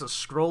say it's a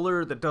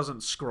scroller that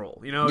doesn't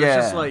scroll. It's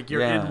just like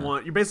you're in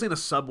one. You're basically in a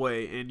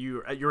subway, and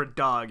you're a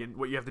dog, and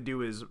what you have to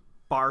do is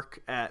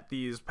bark at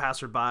these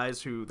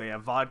passerbys who they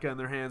have vodka in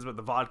their hands, but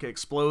the vodka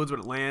explodes when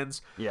it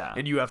lands. Yeah.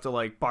 And you have to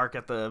like bark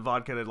at the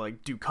vodka to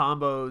like do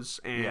combos,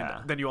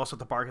 and then you also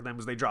have to bark at them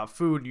because they drop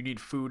food, and you need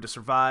food to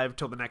survive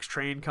till the next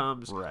train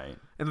comes. Right.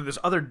 And then there's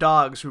other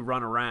dogs who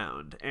run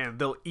around, and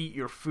they'll eat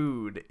your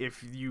food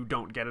if you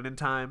don't get it in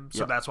time.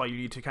 So that's why you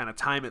need to kind of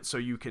time it so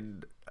you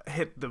can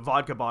hit the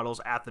vodka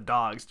bottles at the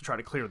dogs to try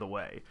to clear the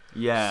way.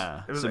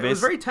 Yeah. It was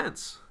very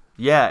tense.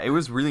 Yeah, it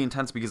was really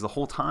intense because the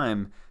whole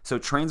time, so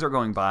trains are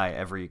going by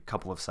every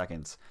couple of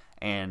seconds,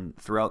 and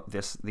throughout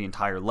the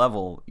entire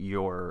level,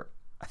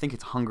 I think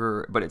it's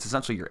hunger, but it's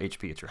essentially your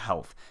HP, it's your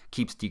health,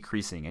 keeps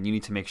decreasing, and you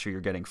need to make sure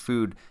you're getting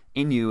food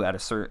in you at a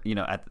certain,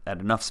 at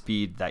enough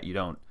speed that you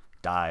don't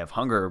die of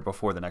hunger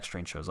before the next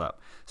train shows up.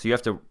 So you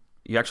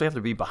actually have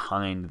to be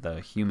behind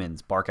the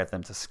humans, bark at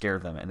them to scare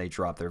them, and they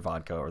drop their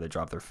vodka or they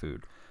drop their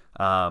food.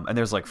 And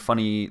there's like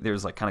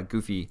kind of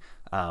goofy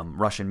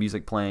Russian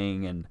music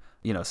playing, and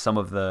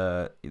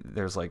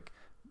there's like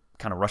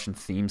kind of Russian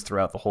themes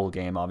throughout the whole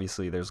game.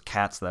 Obviously there's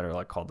cats that are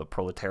like called the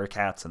proletariat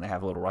cats, and they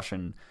have little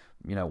Russian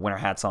winter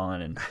hats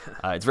on, and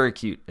it's very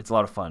cute. It's a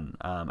lot of fun.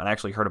 And I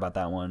actually heard about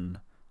that one.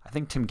 I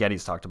think Tim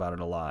Geddes talked about it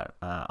a lot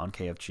on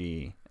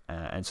KFG,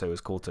 and so it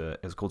was cool to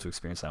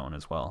experience that one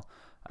as well.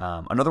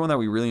 Another one that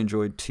we really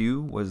enjoyed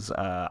too was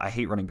I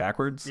Hate Running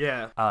Backwards.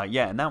 Yeah.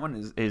 And that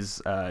one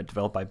is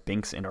developed by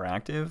Binks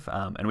Interactive,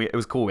 and it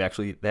was cool. They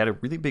had a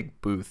really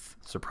big booth,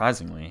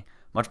 surprisingly,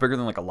 much bigger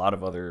than like a lot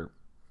of other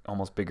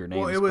almost bigger names.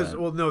 Well, it was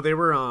no, they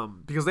were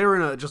because they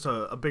were in just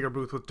a bigger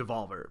booth with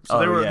Devolver, so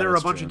there were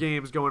a bunch of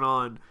games going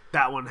on.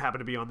 That one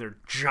happened to be on their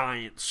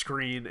giant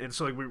screen, and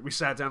so like we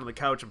sat down on the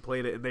couch and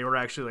played it, and they were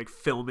actually like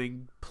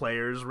filming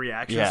players'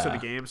 reactions to the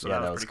game. So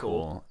that was pretty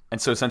cool. And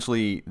so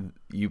essentially,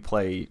 you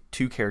play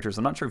 2 characters.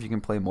 I'm not sure if you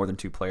can play more than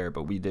 2 player,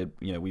 but we did.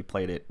 We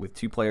played it with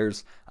 2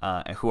 players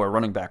who are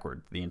running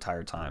backward the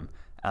entire time.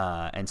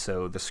 And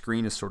so the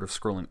screen is sort of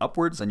scrolling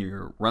upwards, and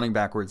you're running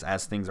backwards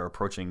as things are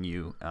approaching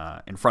you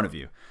in front of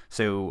you.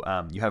 So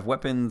you have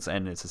weapons,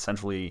 and it's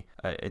essentially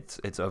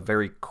it's a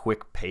very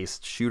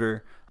quick-paced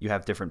shooter. You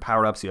have different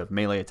power-ups. You have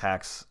melee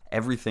attacks.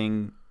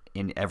 Everything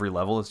in every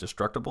level is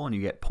destructible, and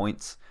you get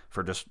points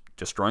for just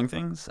destroying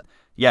things.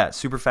 Yeah,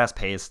 super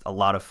fast-paced, a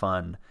lot of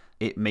fun.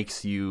 It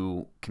makes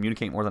you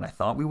communicate more than I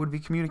thought we would be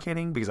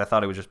communicating, because I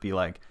thought it would just be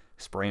like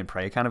spray and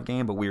pray kind of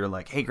game, but we were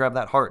like, hey, grab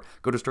that heart,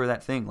 go destroy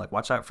that thing, like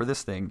watch out for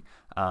this thing,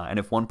 and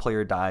if one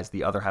player dies,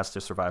 the other has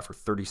to survive for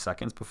 30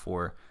 seconds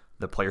before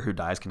the player who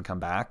dies can come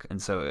back.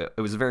 And so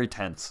it was very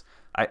tense.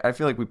 I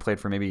feel like we played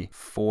for maybe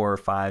 4 or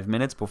 5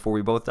 minutes before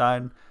we both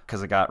died,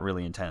 because it got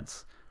really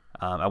intense.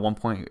 At one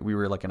point we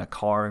were like in a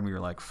car and we were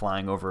like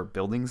flying over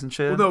buildings and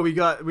shit. Well, no, we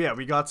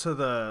got to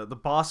the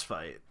boss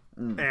fight,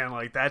 and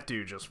like that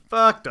dude just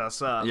fucked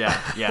us up.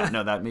 Yeah,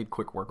 no, that made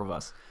quick work of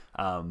us.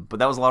 But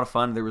that was a lot of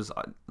fun. There was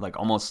like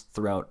almost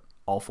throughout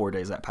all 4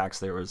 days at PAX,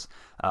 there was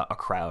a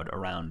crowd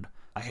around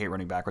I hate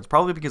running backwards,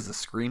 probably because the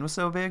screen was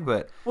so big.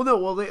 But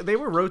they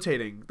were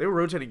rotating. They were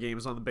rotating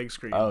games on the big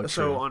screen. Oh,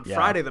 so on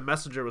Friday, The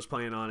Messenger was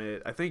playing on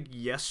it. I think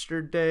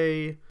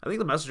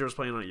The Messenger was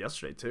playing on it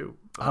yesterday too.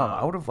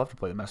 I would have loved to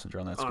play The Messenger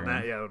on that screen.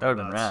 That would have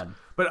been rad.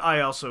 But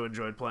I also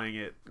enjoyed playing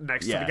it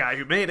next to the guy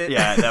who made it.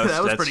 Yeah,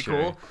 that was pretty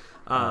true.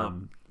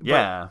 cool.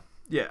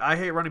 Yeah, I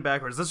hate running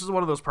backwards. This is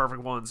one of those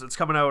perfect ones. It's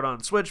coming out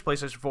on Switch,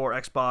 PlayStation 4,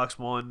 Xbox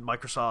One,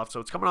 Microsoft, so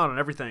it's coming out on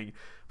everything.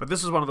 But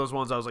this is one of those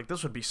ones I was like,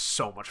 this would be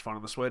so much fun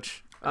on the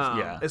Switch.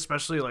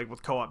 Especially like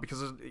with co-op,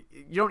 because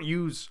you don't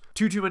use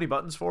too many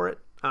buttons for it.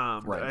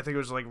 Right. I think it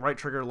was like right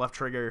trigger, left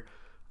trigger,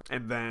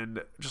 and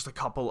then just a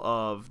couple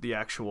of the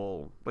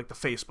actual like the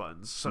face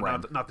buttons. So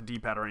not the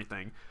D-pad or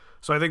anything.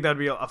 So I think that'd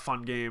be a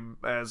fun game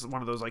as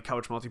one of those like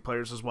couch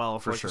multiplayers as well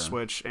for like the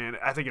Switch, and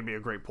I think it'd be a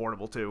great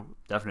portable too.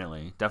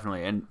 Definitely,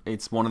 and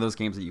it's one of those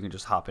games that you can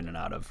just hop in and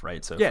out of,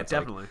 right? So yeah,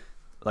 definitely.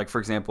 Like for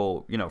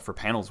example, for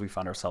panels, we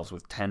find ourselves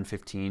with 10,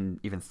 15,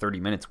 even 30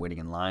 minutes waiting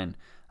in line,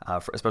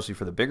 especially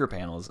for the bigger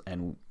panels,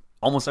 and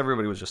almost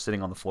everybody was just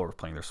sitting on the floor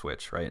playing their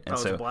Switch, right? And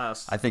that was a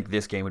blast. I think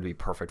this game would be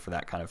perfect for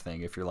that kind of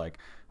thing. If you're like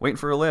waiting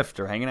for a lift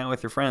or hanging out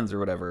with your friends or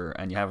whatever,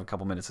 and you have a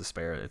couple minutes to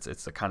spare,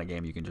 it's the kind of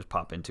game you can just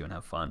pop into and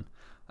have fun.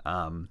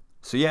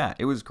 So yeah,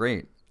 it was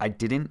great. I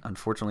didn't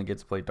unfortunately get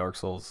to play Dark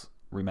Souls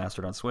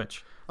Remastered on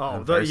Switch.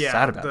 Oh,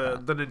 sad about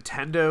that. The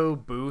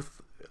Nintendo booth,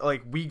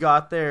 like we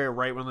got there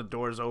right when the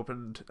doors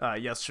opened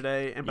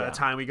yesterday, and by the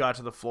time we got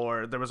to the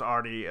floor, there was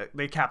already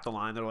they capped the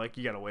line. They're like,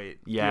 you gotta wait.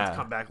 Yeah, you have to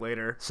come back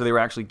later. So they were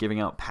actually giving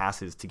out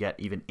passes to get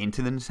even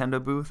into the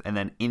Nintendo booth, and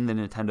then in the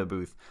Nintendo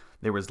booth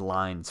there was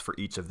lines for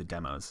each of the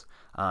demos.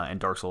 And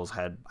Dark Souls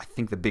had, I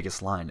think, the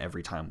biggest line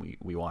every time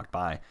we walked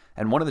by.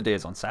 And one of the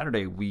days on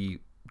Saturday, we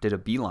did a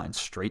beeline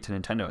straight to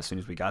Nintendo as soon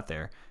as we got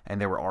there,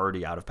 and they were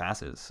already out of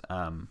passes.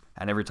 And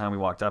every time we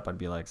walked up, I'd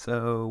be like,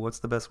 so what's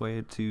the best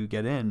way to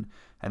get in?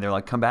 And they're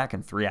like, come back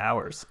in 3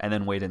 hours and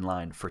then wait in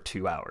line for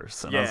 2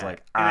 hours. And I was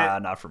like,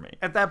 not for me.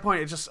 At that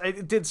point,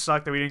 it did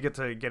suck that we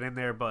didn't get in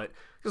there, but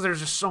because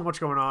there's just so much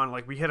going on.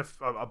 Like we hit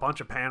a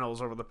bunch of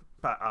panels over the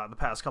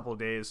past couple of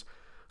days,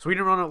 so we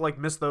didn't want to like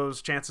miss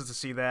those chances to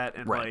see that.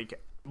 And like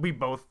we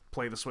both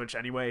play the Switch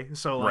anyway,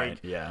 so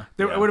like it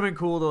would have been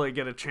cool to like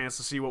get a chance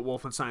to see what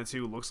Wolfenstein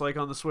 2 looks like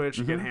on the Switch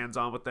and get hands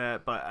on with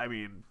that. But I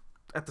mean,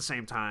 at the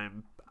same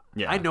time,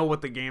 I know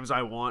what the games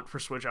I want for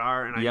Switch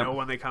are, and I know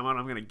when they come out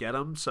I'm gonna get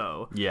them.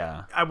 So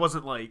I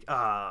wasn't like,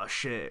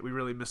 shit, we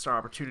really missed our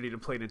opportunity to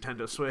play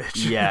Nintendo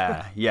Switch.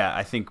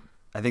 I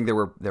think there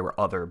were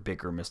other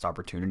bigger missed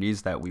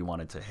opportunities that we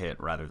wanted to hit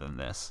rather than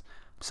this.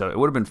 So it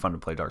would have been fun to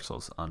play Dark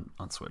Souls on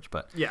Switch,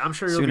 but yeah, I'm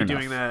sure you'll be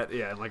doing that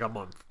in like a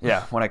month.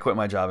 Yeah, when I quit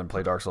my job and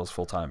play Dark Souls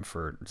full time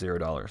for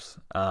 $0.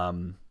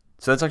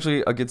 So that's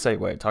actually a good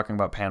segue. Talking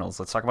about panels,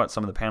 let's talk about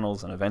some of the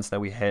panels and events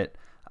that we hit,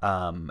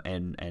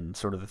 and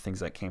sort of the things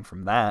that came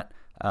from that.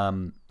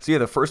 So yeah,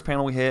 the first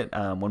panel we hit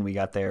when we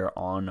got there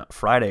on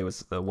Friday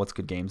was the What's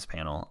Good Games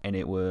panel, and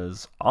it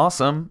was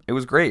awesome. It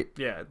was great.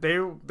 Yeah,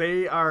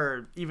 they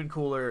are even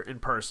cooler in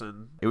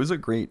person. It was a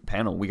great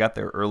panel. We got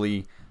there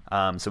early,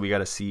 so we got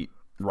a seat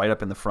right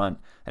up in the front,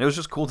 and it was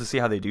just cool to see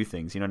how they do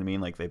things. You know what I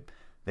mean? Like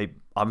they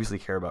obviously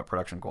care about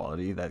production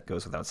quality, that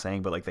goes without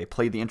saying, but like they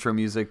played the intro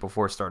music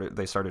before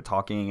they started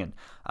talking,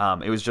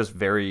 and it was just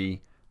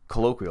very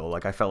colloquial.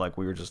 Like I felt like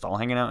we were just all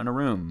hanging out in a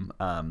room,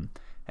 and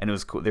it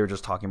was cool. They were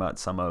just talking about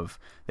some of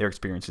their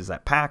experiences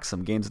at PAX,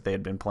 some games that they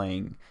had been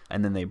playing,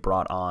 and then they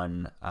brought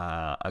on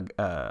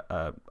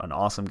an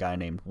awesome guy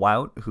named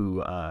Wout,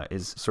 who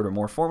is sort of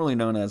more formally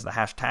known as the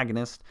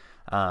Hashtagonist,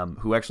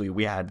 who actually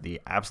we had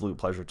the absolute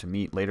pleasure to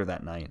meet later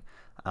that night.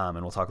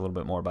 And we'll talk a little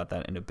bit more about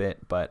that in a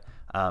bit. But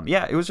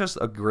yeah, it was just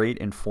a great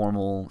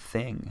informal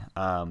thing.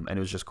 And it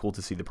was just cool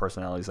to see the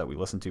personalities that we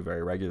listen to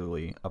very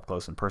regularly up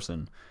close in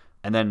person.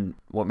 And then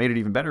what made it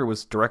even better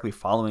was directly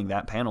following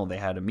that panel, they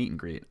had a meet and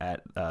greet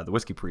at the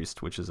Whiskey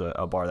Priest, which is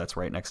a bar that's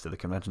right next to the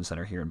convention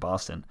center here in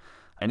Boston.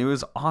 And it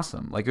was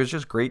awesome. Like, it was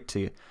just great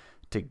to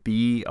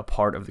be a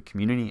part of the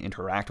community,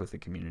 interact with the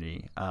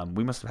community.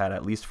 We must have had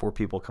at least 4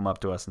 people come up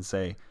to us and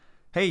say,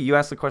 hey, you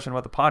asked the question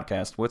about the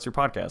podcast. What's your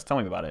podcast? Tell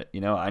me about it.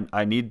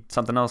 I need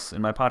something else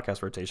in my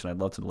podcast rotation. I'd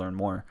love to learn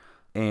more.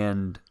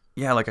 And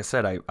yeah, like I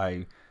said,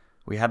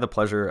 we had the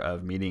pleasure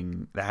of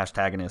meeting the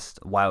hashtagonist,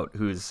 Wout,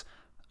 who's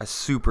a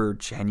super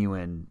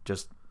genuine,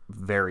 just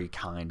very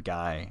kind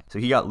guy. So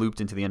he got looped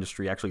into the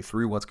industry actually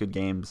through What's Good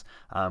Games.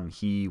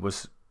 He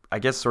was, I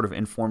guess, sort of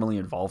informally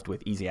involved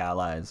with Easy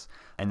Allies.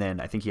 And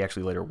then I think he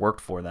actually later worked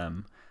for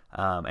them.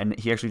 And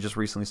he actually just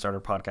recently started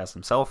a podcast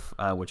himself,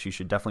 which you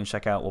should definitely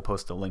check out. We'll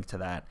post a link to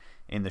that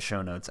in the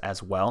show notes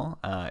as well.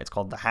 It's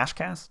called The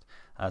Hashcast.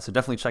 So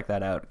definitely check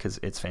that out because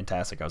it's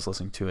fantastic. I was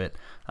listening to it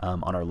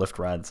on our Lyft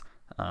rides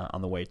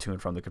on the way to and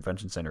from the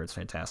convention center. It's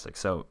fantastic.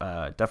 So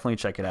definitely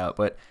check it out.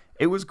 But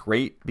it was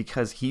great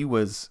because he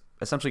was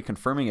essentially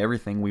confirming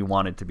everything we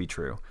wanted to be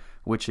true,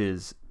 which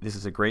is this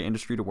is a great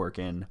industry to work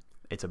in.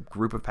 It's a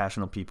group of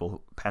passionate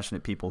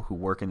people who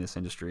work in this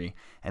industry,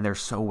 and they're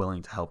so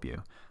willing to help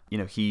you.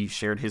 He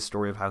shared his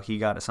story of how he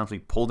got essentially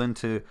pulled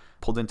into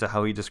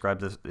how he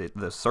described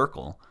the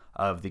circle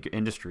of the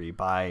industry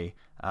by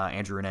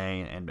Andrew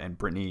Renee and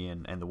Brittany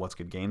and the What's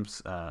Good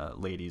Games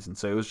ladies. And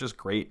so it was just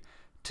great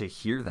to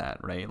hear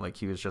that, right? Like,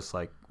 he was just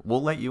like,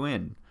 we'll let you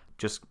in.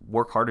 Just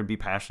work hard and be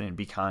passionate and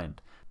be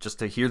kind. Just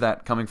to hear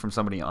that coming from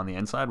somebody on the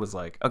inside was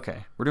like,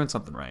 okay, we're doing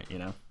something right,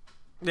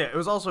 Yeah, it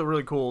was also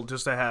really cool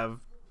just to have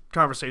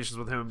conversations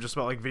with him just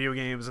about like video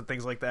games and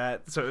things like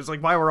that. So it's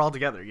like why we're all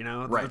together,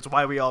 Right. That's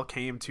why we all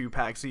came to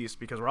PAX East,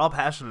 because we're all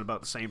passionate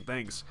about the same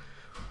things.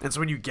 And so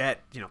when you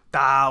get,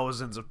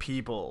 thousands of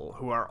people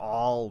who are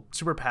all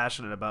super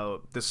passionate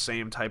about this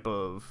same type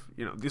of,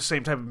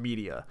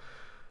 media,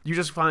 you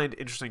just find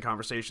interesting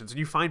conversations, and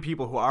you find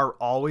people who are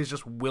always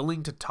just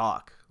willing to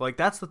talk. Like,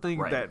 that's the thing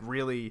Right. that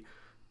really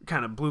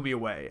kind of blew me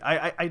away.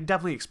 I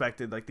definitely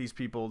expected, like, these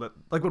people that,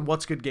 like, when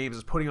What's Good Games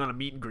is putting on a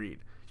meet and greet,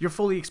 you're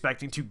fully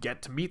expecting to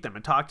get to meet them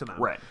and talk to them.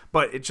 Right.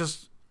 But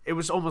it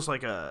was almost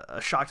like a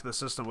shock to the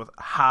system with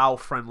how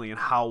friendly and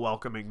how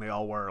welcoming they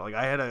all were. Like,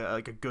 I had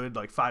a good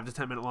 5 to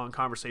 10 minute long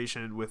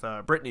conversation with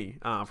Brittany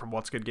from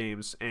What's Good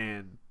Games,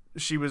 and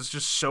she was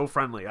just so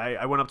friendly.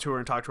 I went up to her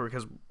and talked to her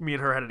because me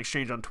and her had an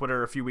exchange on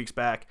Twitter a few weeks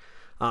back,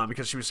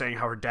 because she was saying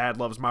how her dad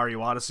loves Mario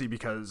Odyssey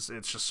because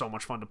it's just so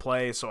much fun to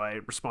play. So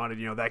I responded,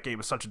 that game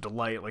is such a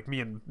delight. Like,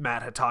 me and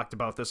Matt had talked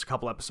about this a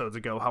couple episodes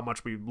ago, how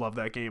much we love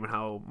that game and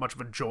how much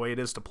of a joy it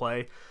is to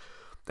play.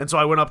 And so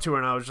I went up to her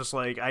and I was just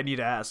like, I need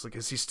to ask, like,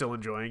 is he still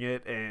enjoying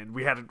it? And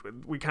we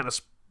kind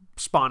of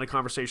spawned a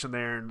conversation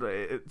there, and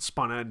it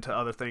spun into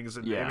other things.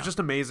 And Yeah. It was just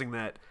amazing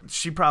that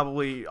she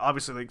probably,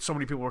 obviously, like, so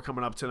many people were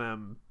coming up to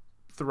them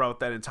throughout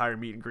that entire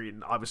meet and greet,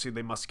 and obviously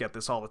they must get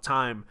this all the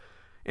time.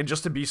 And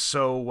just to be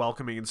so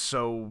welcoming and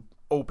so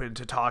open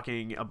to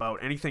talking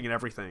about anything and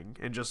everything,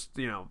 and just,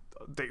 they're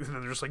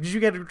just like, did you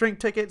get a drink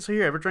ticket? So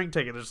here, I have a drink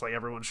ticket. It's like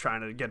everyone's trying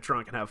to get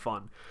drunk and have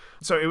fun.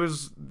 So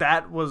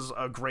that was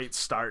a great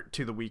start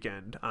to the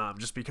weekend,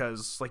 just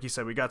because, like you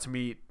said, we got to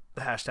meet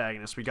the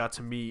hashtagonist. We got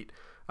to meet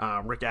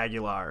Rick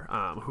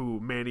Aguilar, who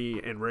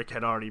Manny and Rick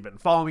had already been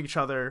following each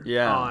other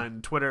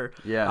on Twitter.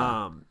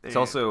 Yeah. It's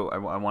also,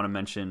 I want to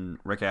mention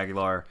Rick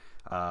Aguilar,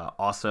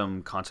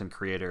 awesome content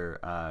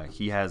creator.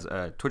 He has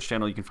a Twitch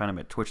channel. You can find him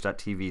at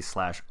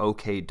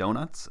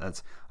twitch.tv/OKDonuts.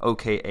 That's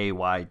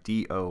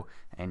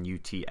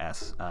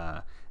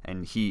OKAYDONUTS.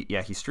 And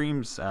he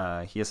streams.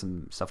 He has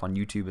some stuff on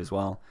YouTube as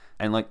well.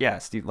 And like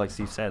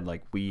Steve said,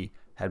 like, we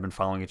had been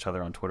following each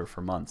other on Twitter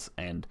for months,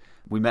 and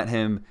we met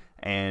him,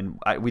 and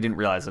we didn't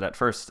realize it at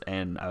first.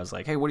 And I was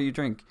like, hey, what do you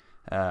drink?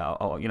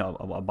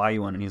 I'll buy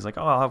you one. And he's like,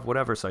 oh, I'll have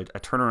whatever. So I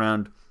turn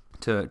around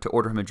to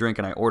order him a drink,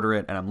 and I order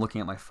it, and I'm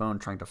looking at my phone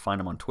trying to find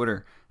him on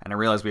Twitter, and I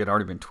realized we had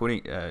already been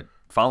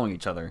following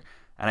each other.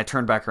 And I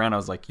turned back around. I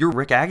was like, you're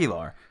Rick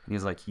Aguilar. And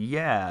he's like,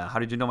 yeah. How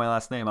did you know my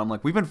last name? I'm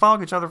like, we've been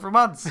following each other for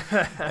months.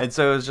 And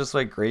so it was just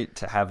like great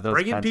to have those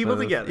bringing people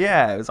together.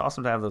 Yeah, it was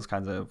awesome to have those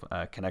kinds of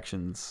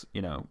connections,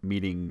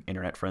 meeting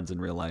internet friends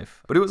in real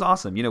life. But it was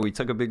awesome. We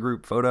took a big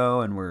group photo,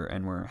 and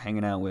we're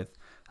hanging out with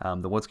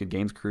the What's Good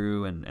Games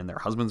crew, and their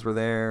husbands were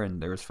there,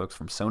 and there was folks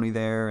from Sony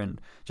there, and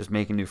just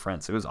making new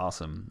friends. It was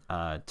awesome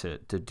to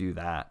do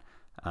that.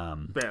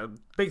 Yeah,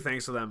 big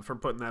thanks to them for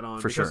putting that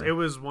on, because it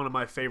was one of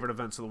my favorite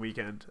events of the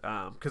weekend,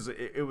 because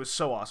it was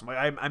so awesome.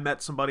 Like, I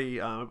met somebody,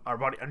 a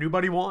new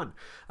buddy Juan.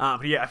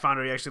 I found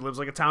out he actually lives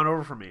like a town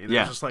over from me, and it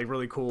was just like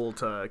really cool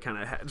to kind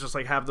of just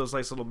like have those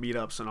nice little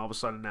meetups, and all of a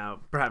sudden now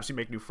perhaps you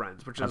make new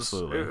friends, which is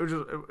Absolutely.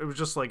 It was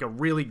just like a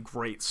really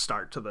great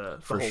start to the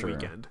whole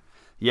weekend.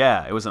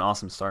 Yeah, it was an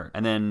awesome start.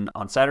 And then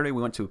on Saturday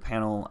we went to a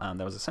panel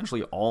that was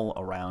essentially all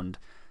around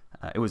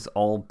it was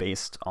all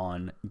based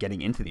on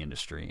getting into the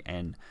industry.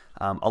 And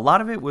a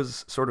lot of it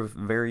was sort of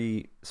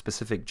very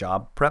specific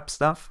job prep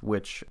stuff,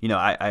 which,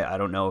 I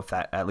don't know if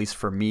that, at least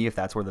for me, if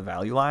that's where the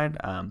value lied.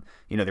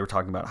 They were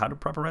talking about how to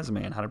prep a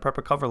resume and how to prep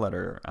a cover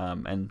letter.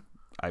 And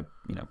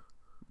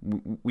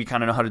we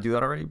kind of know how to do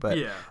that already, but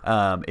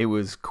it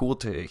was cool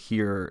to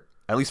hear.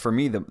 At least for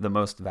me, the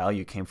most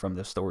value came from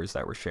the stories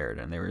that were shared,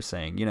 and they were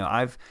saying,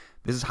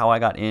 this is how I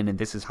got in, and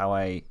this is how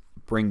I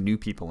bring new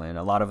people in.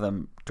 A lot of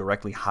them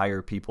directly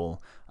hire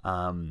people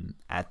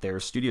at their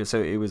studio.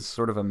 So it was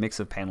sort of a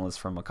mix of panelists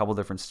from a couple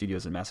different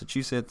studios in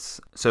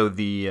Massachusetts. So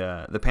the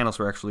panelists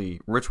were actually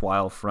Rich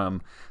Weil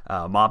from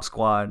Mod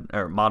Squad,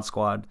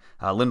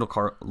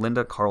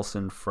 Linda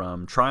Carlson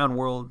from Tryon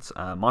Worlds,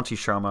 Monty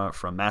Sharma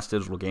from Mass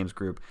Digital Games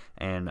Group,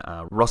 and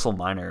Russell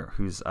Miner,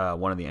 who's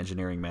one of the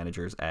engineering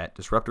managers at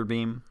Disruptor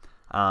Beam,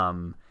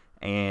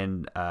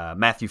 and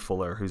Matthew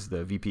Fuller, who's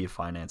the VP of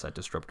Finance at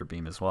Disruptor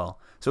Beam as well.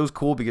 So it was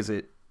cool because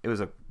it was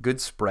a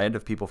good spread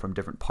of people from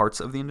different parts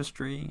of the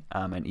industry,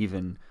 and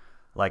even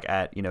like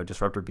at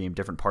Disruptor Beam,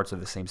 different parts of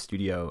the same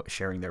studio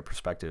sharing their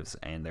perspectives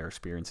and their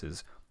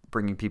experiences,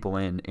 bringing people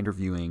in,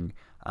 interviewing,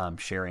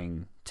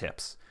 sharing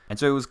tips. And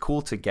so it was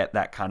cool to get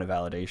that kind of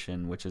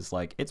validation, which is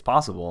like, it's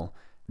possible.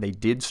 They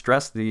did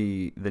stress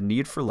the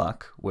need for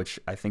luck, which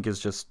I think is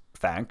just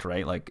fact,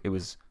 right? Like it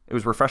was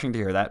refreshing to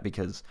hear that,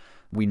 because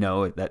we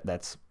know that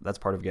that's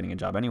part of getting a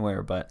job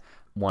anywhere. But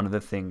one of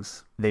the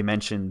things they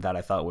mentioned that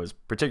I thought was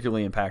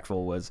particularly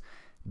impactful was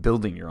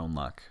building your own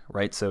luck,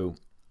 right? So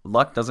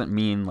luck doesn't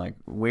mean like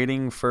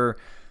waiting for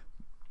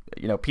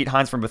Pete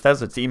Hines from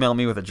Bethesda to email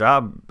me with a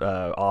job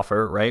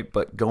offer, right?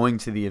 But going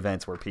to the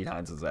events where Pete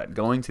Hines is at,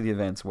 going to the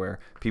events where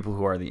people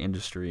who are the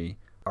industry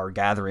are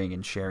gathering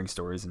and sharing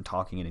stories and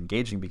talking and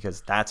engaging,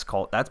 because that's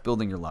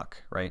building your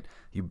luck, right?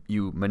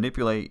 You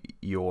manipulate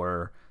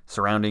your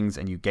surroundings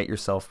and you get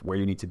yourself where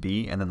you need to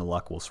be, and then the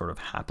luck will sort of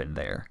happen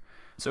there.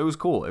 So it was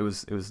cool. It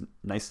was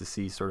nice to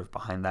see sort of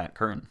behind that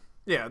curtain.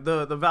 Yeah,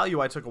 the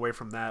value I took away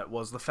from that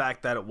was the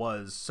fact that it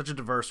was such a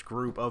diverse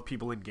group of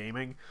people in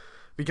gaming.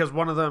 Because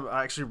one of them,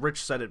 actually,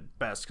 Rich said it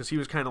best, because he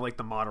was kind of like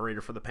the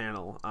moderator for the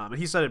panel. And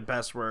he said it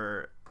best,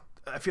 where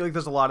I feel like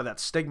there's a lot of that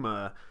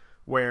stigma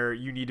where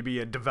you need to be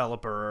a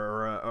developer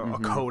or a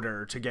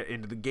coder to get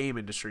into the game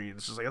industry. And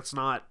it's just like, that's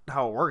not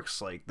how it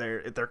works. Like,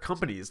 they're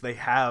companies. They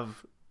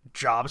have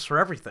jobs for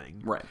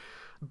everything. Right.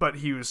 But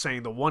he was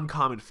saying the one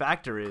common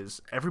factor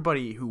is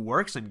everybody who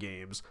works in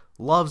games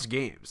loves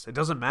games. It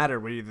doesn't matter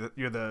whether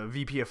you're the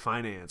VP of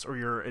Finance or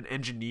you're an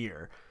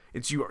engineer.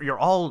 You're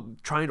all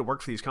trying to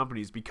work for these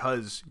companies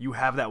because you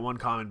have that one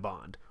common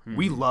bond.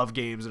 We love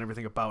games and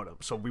everything about them,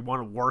 so we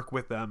want to work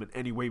with them in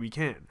any way we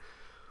can.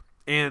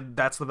 And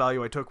that's the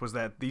value I took, was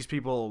that these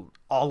people,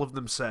 all of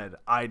them said,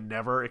 I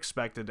never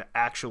expected to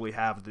actually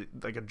have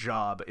a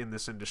job in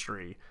this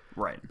industry.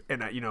 Right.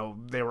 And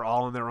they were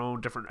all in their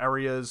own different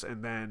areas,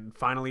 and then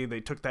finally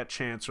they took that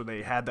chance, or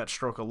they had that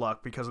stroke of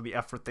luck because of the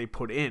effort they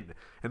put in,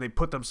 and they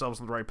put themselves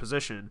in the right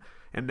position,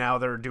 and now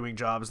they're doing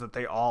jobs that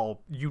they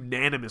all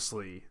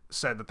unanimously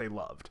said that they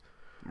loved.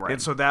 Right.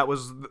 And so that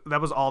was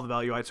all the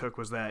value I took,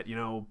 was that,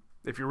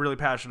 if you're really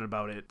passionate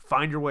about it,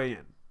 find your way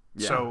in.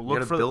 Yeah, so you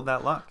gotta build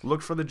that luck.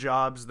 Look for the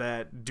jobs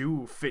that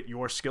do fit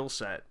your skill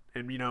set.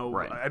 And,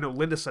 right. I know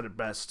Linda said it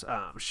best.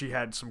 She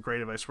had some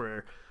great advice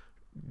where,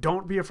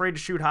 don't be afraid to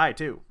shoot high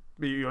too.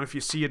 If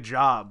you see a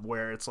job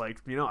where it's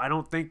like, I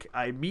don't think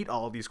I meet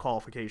all of these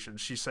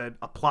qualifications, she said,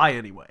 apply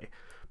anyway.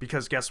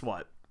 Because guess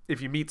what? If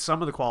you meet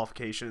some of the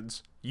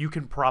qualifications, you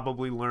can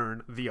probably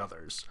learn the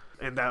others.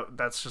 And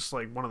that's just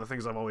like one of the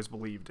things I've always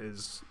believed,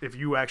 is if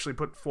you actually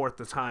put forth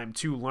the time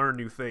to learn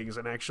new things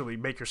and actually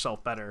make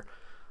yourself better,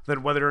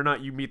 then whether or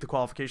not you meet the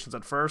qualifications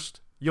at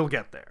first, you'll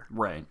get there.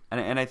 Right.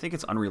 And I think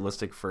it's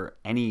unrealistic for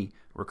any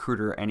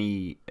recruiter,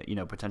 any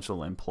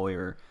potential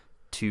employer,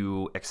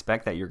 to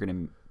expect that you're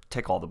going to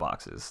tick all the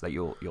boxes, that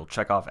you'll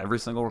check off every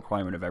single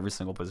requirement of every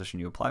single position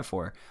you apply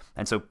for.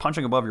 And so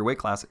punching above your weight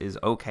class is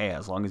okay,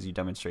 as long as you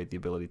demonstrate the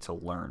ability to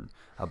learn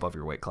above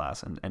your weight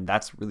class. And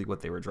that's really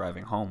what they were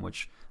driving home,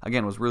 which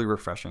again was really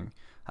refreshing.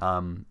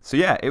 So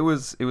yeah, it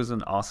was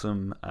an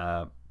awesome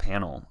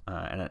panel,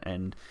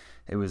 and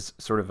it was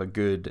sort of a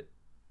good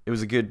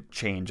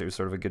change. It was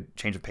sort of a good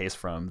change of pace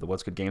from the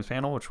What's Good Games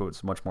panel, which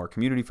was much more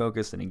community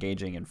focused and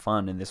engaging and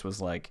fun. And this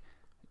was like,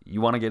 you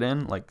want to get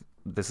in? Like,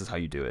 this is how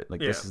you do it. Like,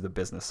 This is the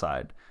business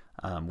side,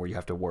 where you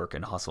have to work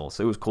and hustle.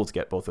 So it was cool to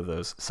get both of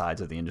those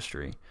sides of the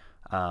industry.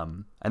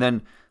 And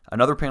then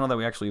another panel that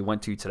we actually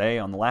went to today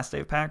on the last day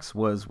of PAX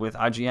was with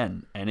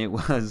IGN, and it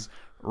was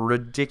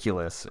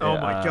ridiculous. Oh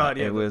my God.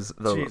 Yeah, it was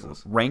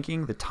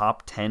ranking the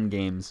top 10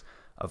 games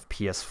of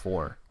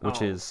PS4,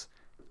 which is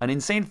an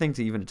insane thing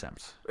to even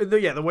attempt.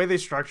 Yeah, the way they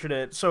structured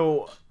it.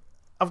 So,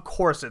 of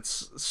course,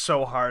 it's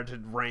so hard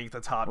to rank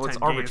the top 10 it's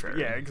games.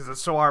 arbitrary. Yeah, because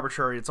it's so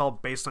arbitrary. It's all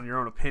based on your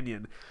own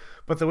opinion.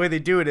 But the way they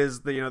do it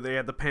is, they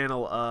had the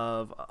panel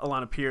of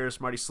Alana Pierce,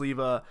 Marty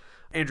Sleva,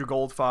 Andrew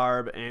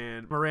Goldfarb,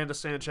 and Miranda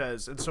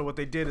Sanchez. And so what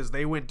they did is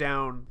they went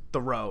down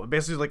the row, and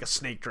basically like a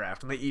snake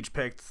draft, and they each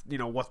picked,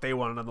 what they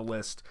wanted on the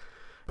list.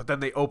 but then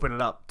they open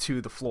it up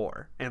to the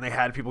floor, and they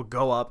had people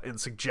go up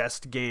and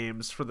suggest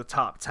games for the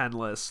top 10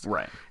 list.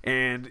 Right.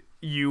 And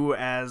you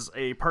as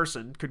a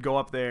person could go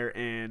up there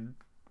and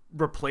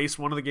replace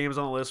one of the games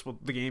on the list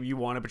with the game you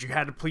wanted, but you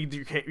had to plead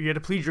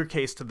your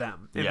case to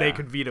them, and they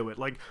could veto it.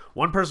 Like,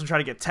 one person tried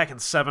to get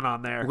Tekken 7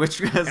 on there,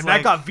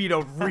 that got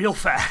vetoed real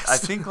fast. I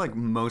think like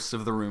most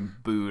of the room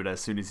booed as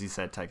soon as he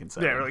said Tekken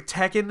 7. Yeah, like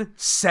Tekken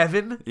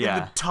 7 in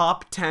the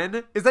top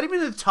 10. Is that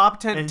even in the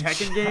top 10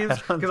 Tekken games?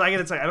 Because I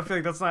gotta say, I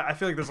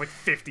feel like there's like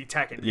 50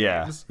 Tekken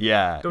games.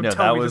 Don't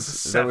tell me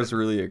that was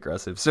really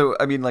aggressive. So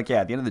I mean, like,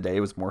 at the end of the day,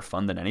 it was more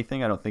fun than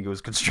anything. I don't think it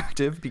was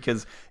constructive,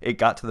 because it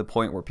got to the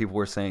point where people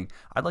were saying,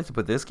 I'd like to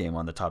put this game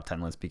on the top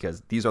 10 list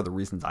because these are the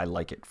reasons I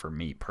like it for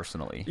me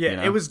personally. Yeah, you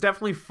know? It was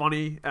definitely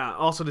funny.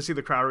 Also to see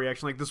the crowd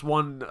reaction. Like, this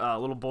one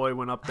little boy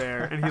went up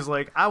there and he's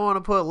like, I want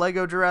to put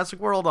Lego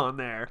Jurassic World on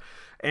there.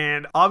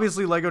 And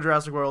obviously Lego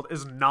Jurassic World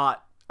is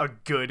not a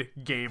good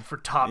game for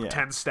top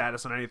 10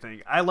 status on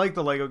anything. I like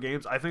the Lego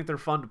games. I think they're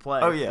fun to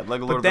play. Oh yeah,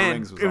 Lego Lord of the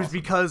Rings was it was awesome.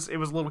 Because it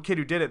was a little kid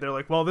who did it. They're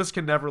like, well, this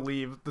can never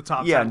leave the top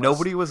 10 Yeah, list.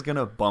 nobody was going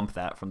to bump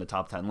that from the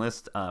top 10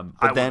 list.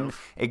 But then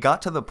it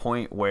got to the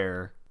point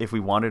where if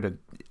we wanted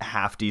a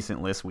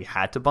half-decent list, we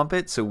had to bump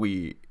it. So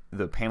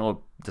the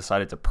panel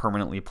decided to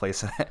permanently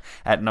place it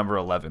at number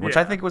 11, which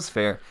I think was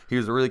fair. He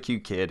was a really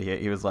cute kid.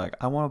 He was like,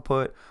 I want to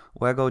put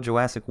Lego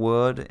Jurassic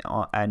World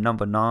at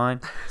number 9.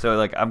 So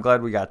like, I'm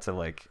glad we got to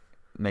like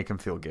make him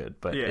feel good,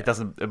 but it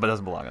doesn't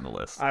belong on the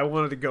list. I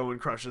wanted to go and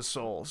crush his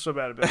soul so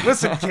bad.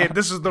 Listen, kid,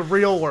 this is the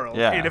real world.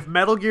 Yeah. And if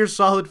Metal Gear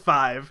Solid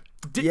 5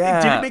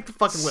 didn't make the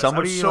fucking list, I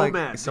was so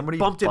mad. Somebody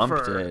bumped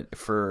it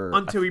for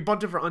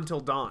Until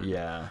Dawn.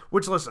 Yeah.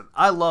 Which, listen,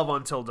 I love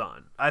Until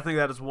Dawn. I think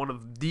that is one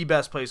of the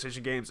best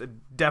PlayStation games.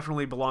 It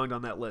definitely belonged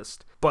on that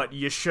list. But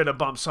you should have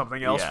bumped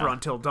something else for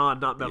Until Dawn,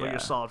 not Metal Gear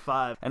Solid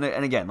 5. And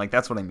again, like,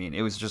 that's what I mean.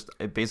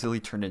 It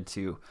basically turned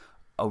into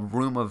a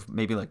room of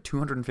maybe like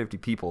 250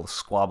 people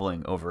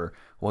squabbling over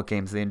what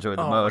games they enjoyed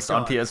the most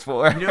on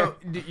PS4.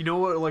 You know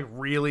what, like,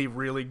 really,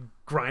 really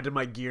grinded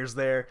my gears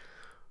there?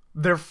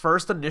 Their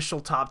first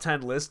initial top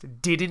 10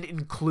 list didn't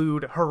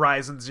include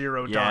Horizon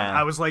Zero Dawn.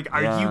 I was like,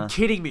 are you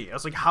kidding me? I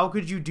was like, how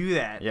could you do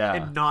that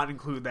and not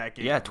include that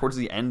game? Yeah, towards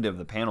the end of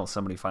the panel,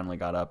 somebody finally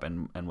got up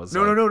and was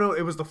No.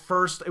 It was the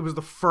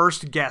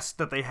first guest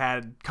that they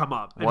had come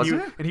up. And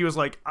And he was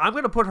like, I'm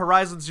going to put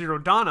Horizon Zero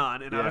Dawn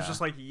on. And I was just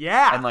like,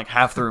 yeah. And like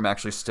half the room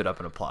actually stood up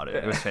and applauded.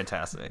 It was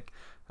fantastic.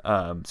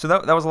 So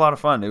that was a lot of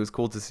fun. It was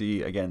cool to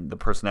see, again, the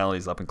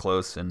personalities up and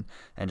close and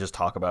just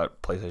talk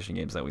about PlayStation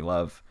games that we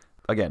love.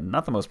 Again,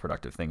 not the most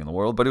productive thing in the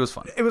world, but it was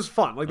fun. It was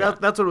fun. Like, that's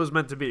what it was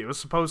meant to be. It was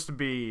supposed to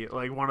be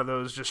like one of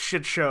those just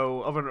shit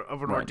show of an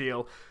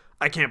ordeal.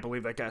 I can't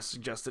believe that guy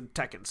suggested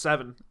Tekken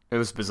 7. It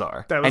was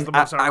bizarre. That was the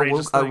most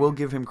outrageous thing. I will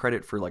give him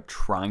credit for like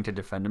trying to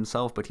defend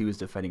himself, but he was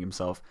defending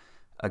himself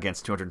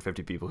against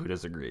 250 people who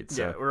disagreed.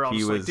 So we're all he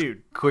just was like,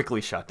 dude,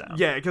 quickly shut down.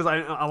 Yeah, because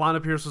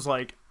Alana Pierce was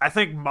like, I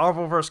think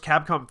Marvel vs.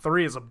 Capcom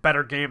 3 is a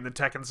better game than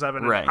Tekken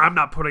 7, and I'm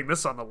not putting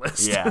this on the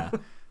list. Yeah.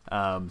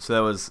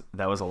 So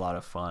that was a lot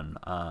of fun.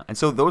 And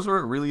so those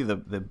were really the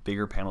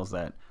bigger panels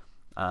that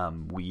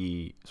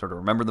we sort of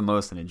remember the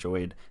most and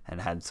enjoyed and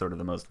had sort of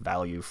the most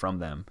value from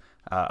them.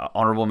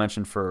 Honorable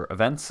mention for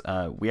events.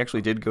 We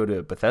actually did go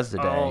to Bethesda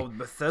Day. Oh,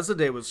 Bethesda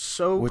Day was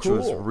so which cool.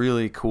 Which was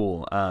really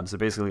cool. So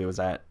basically it was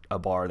at a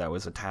bar that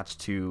was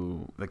attached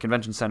to the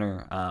convention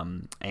center.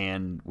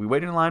 And we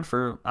waited in line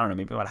for, I don't know,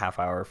 maybe about a half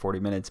hour, 40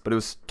 minutes, but it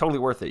was totally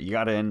worth it. You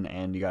got in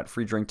and you got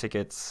free drink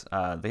tickets.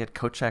 They had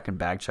coat check and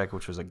bag check,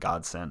 which was a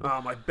godsend.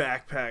 Oh, my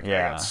backpack.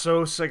 Yeah. I got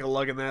so sick of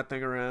lugging that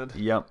thing around.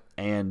 Yep.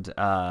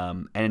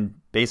 And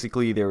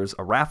basically there was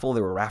a raffle.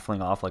 They were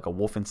raffling off like a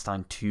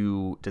Wolfenstein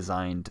 2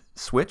 designed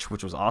Switch,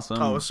 which was awesome.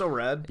 Oh, it was so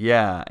rad.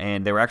 Yeah,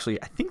 and they were actually,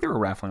 I think they were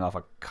raffling off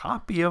a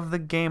copy of the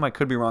game. I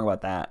could be wrong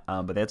about that,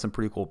 but they had some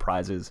pretty cool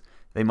prizes.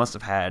 They must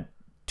have had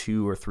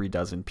 2 or 3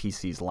 dozen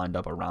PCs lined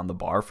up around the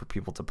bar for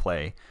people to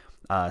play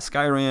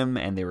Skyrim,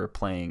 and they were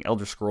playing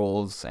Elder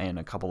Scrolls and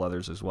a couple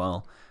others as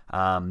well.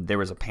 There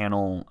was a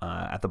panel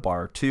at the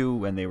bar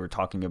too, and they were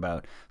talking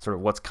about sort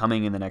of what's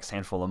coming in the next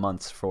handful of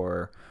months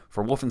for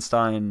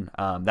Wolfenstein.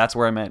 That's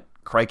where I met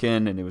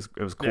Kryken, and it was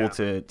cool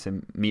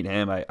to meet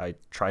him. I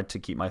tried to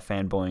keep my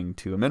fanboying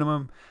to a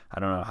minimum. I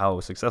don't know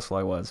how successful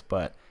I was,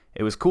 but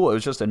it was cool. It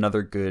was just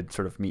another good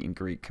sort of meet and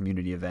greet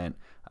community event.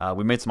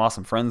 We made some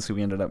awesome friends who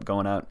we ended up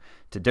going out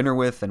to dinner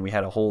with, and we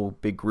had a whole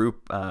big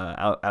group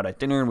out at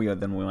dinner.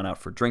 Then we went out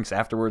for drinks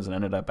afterwards and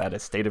ended up at a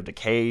State of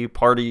Decay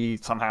party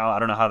somehow. I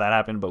don't know how that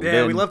happened, but we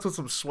did. We left with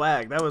some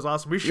swag. That was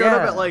awesome. We showed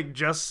up at like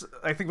just,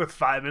 I think, with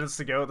 5 minutes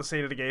to go at the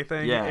State of Decay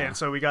thing. Yeah. And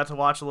so we got to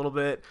watch a little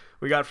bit.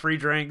 We got free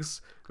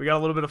drinks. We got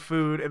a little bit of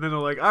food, and then they're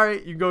like, all right,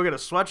 you can go get a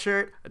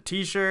sweatshirt, a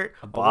t-shirt,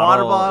 a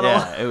water bottle.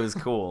 Yeah, it was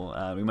cool.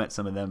 We met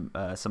some of them,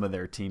 some of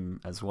their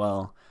team as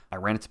well. I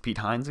ran into Pete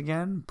Hines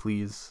again.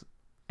 Please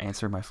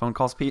answer my phone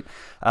calls, Pete.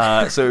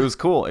 So it was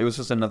cool. It was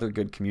just another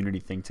good community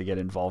thing to get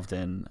involved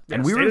in. Yeah,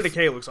 and State of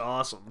Decay looks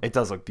awesome. It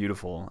does look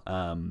beautiful.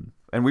 And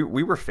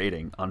we were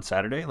fading on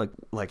Saturday. Like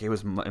it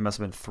must have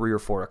been 3 or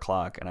 4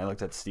 o'clock, and I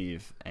looked at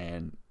Steve,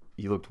 and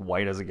you looked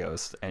white as a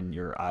ghost, and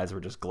your eyes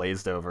were just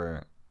glazed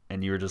over,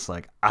 and you were just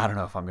like, I don't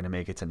know if I'm going to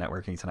make it to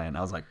networking tonight. And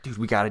I was like, dude,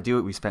 we got to do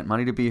it. We spent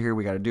money to be here.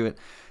 We got to do it.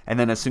 And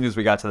then as soon as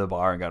we got to the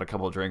bar and got a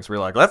couple of drinks, we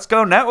were like, let's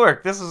go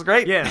network. This is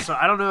great. Yeah, so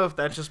I don't know if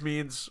that just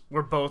means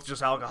we're both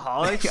just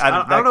alcoholics. I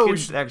don't know.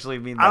 Could actually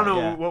mean that. I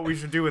don't know what we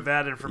should do with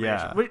that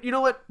information. Yeah. But you know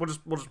what? We'll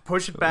just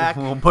push it back.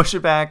 We'll push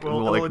it back.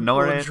 We'll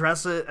ignore it. We'll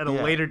address it at a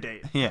later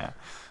date. Yeah.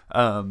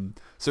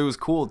 So it was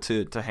cool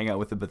to hang out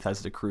with the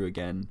Bethesda crew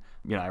again.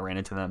 You know, I ran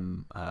into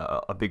them,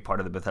 a big part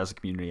of the Bethesda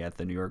community at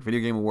the New York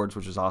Video Game Awards,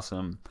 which is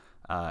awesome.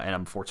 And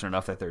I'm fortunate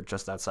enough that they're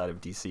just outside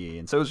of DC.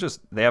 And so it's just,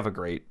 they have a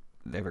great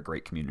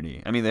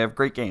community. I mean, they have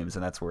great games,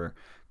 and that's where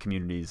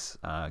communities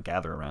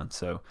gather around.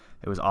 So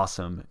it was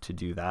awesome to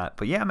do that.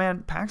 But yeah,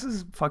 man, PAX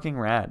is fucking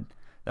rad.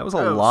 That was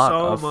a lot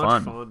of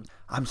fun.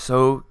 I'm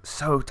so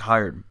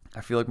tired. I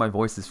feel like my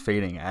voice is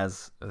fading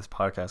as this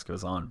podcast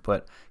goes on.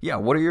 But yeah,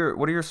 what are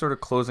your sort of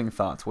closing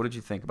thoughts? What did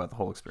you think about the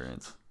whole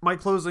experience? My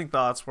closing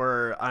thoughts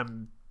were,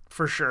 I'm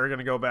for sure going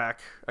to go back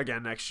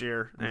again next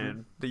year,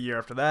 and the year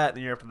after that, and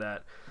the year after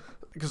that.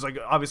 Because, like,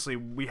 obviously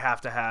we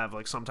have to have,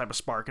 like, some type of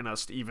spark in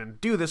us to even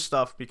do this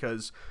stuff,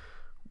 because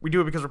we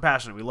do it because we're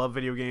passionate. We love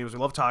video games. We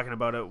love talking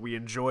about it. We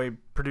enjoy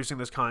producing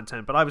this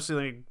content. But obviously,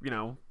 like, you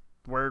know,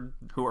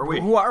 who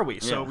are we?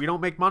 So we don't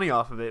make money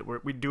off of it.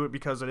 We do it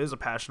because it is a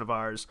passion of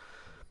ours.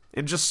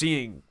 And just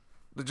seeing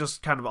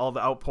just kind of all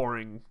the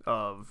outpouring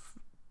of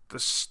the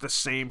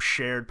same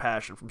shared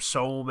passion from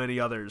so many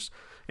others,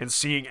 and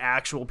seeing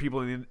actual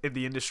people in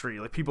the industry,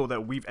 like people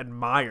that we've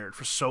admired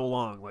for so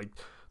long, like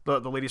the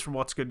ladies from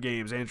What's Good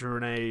Games, Andrew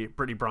Renee,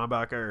 Brittany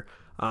Brombacher,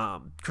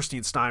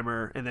 Christine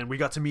Steimer, and then we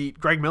got to meet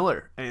Greg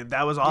Miller, and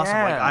that was awesome.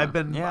 Yeah,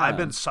 like I've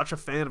been such a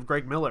fan of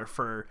Greg Miller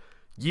for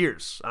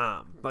years.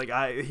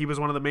 He was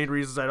one of the main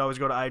reasons I'd always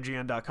go to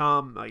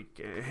IGN.com, like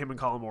him and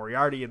Colin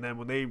Moriarty. And then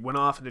when they went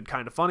off and did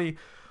Kind of Funny,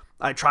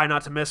 I try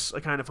not to miss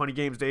a Kind of Funny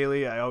Games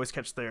daily. I always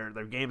catch their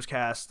games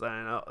cast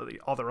and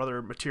all their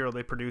other material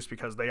they produce,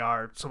 because they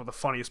are some of the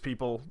funniest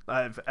people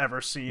I've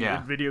ever seen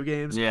in video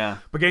games. Yeah.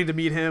 But getting to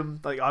meet him,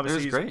 like,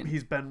 obviously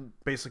he's been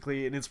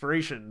basically an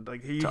inspiration.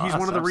 Like he's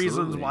one of the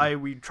reasons why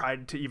we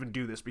tried to even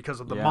do this, because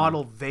of the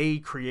model they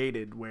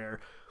created, where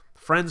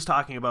friends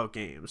talking about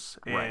games.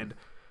 And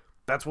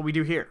that's what we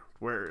do here.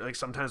 Where, like,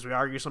 sometimes we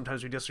argue,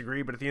 sometimes we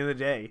disagree, but at the end of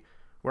the day,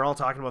 we're all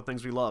talking about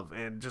things we love,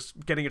 and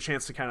just getting a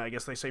chance to kind of, I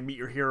guess they say, meet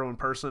your hero in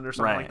person or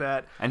something like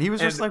that. And he was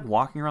just like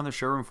walking around the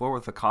showroom floor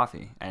with a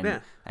coffee,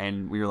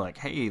 and we were like,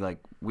 hey, like,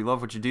 we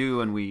love what you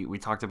do, and we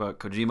talked about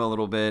Kojima a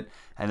little bit,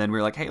 and then we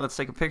were like, hey, let's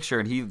take a picture,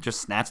 and he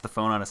just snatched the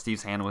phone out of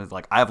Steve's hand with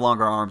like, I have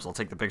longer arms, I'll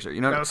take the picture. You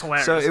know, that was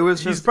hilarious. So it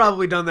was he's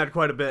probably done that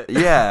quite a bit.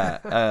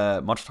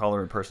 Much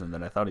taller in person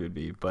than I thought he would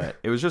be, but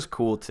it was just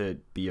cool to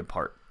be a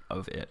part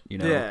of it, you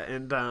know.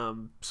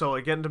 And so,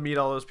 like, getting to meet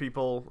all those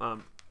people,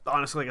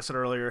 honestly, like I said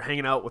earlier,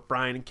 hanging out with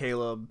Brian and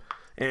Caleb,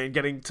 and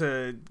getting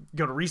to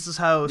go to Reese's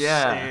house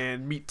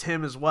and meet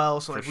Tim as well.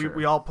 So, like,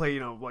 we all play, you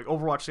know, like,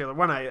 Overwatch together.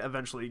 When I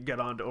eventually get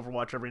on to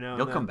Overwatch every now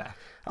and then. You'll come back.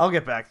 I'll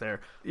get back there.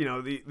 You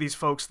know, these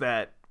folks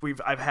that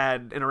I've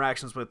had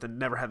interactions with and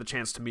never had the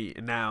chance to meet,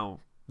 and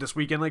now this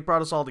weekend, like,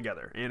 brought us all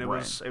together, and it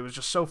was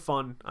just so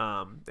fun.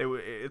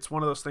 It's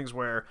one of those things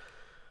where,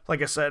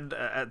 like I said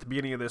at the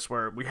beginning of this,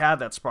 where we had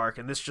that spark,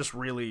 and this just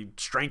really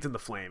strengthened the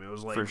flame. It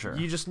was like,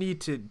 you just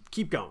need to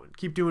keep going,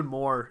 keep doing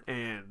more,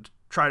 and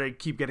try to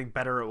keep getting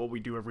better at what we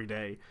do every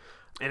day.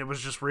 And it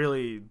was just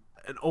really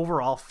an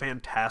overall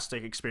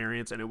fantastic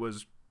experience, and it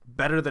was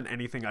better than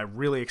anything I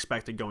really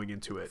expected going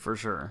into it. For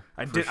sure.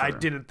 I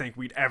didn't think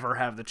we'd ever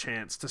have the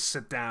chance to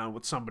sit down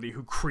with somebody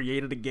who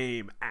created a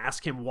game,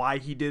 ask him why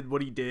he did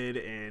what he did,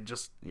 and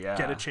just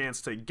get a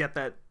chance to get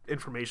that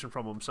information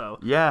from him. So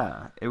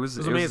it was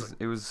amazing.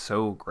 It was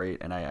so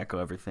great, and I echo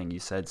everything you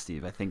said,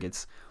 Steve. I think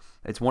it's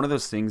one of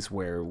those things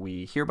where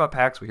we hear about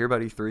PAX, we hear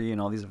about E3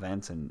 and all these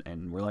events,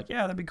 and we're like,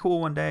 yeah, that'd be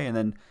cool one day. And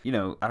then, you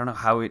know, I don't know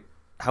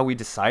how we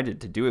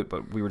decided to do it,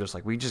 but we were just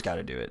like, we just got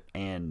to do it.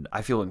 And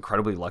I feel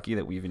incredibly lucky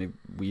that we've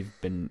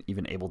been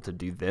even able to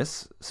do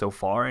this so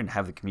far, and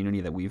have the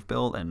community that we've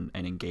built, and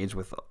engage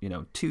with, you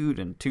know, Toot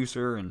and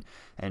Tooser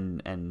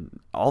and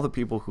all the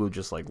people who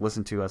just, like,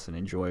 listen to us and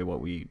enjoy what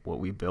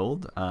we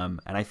build.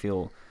 And I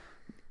feel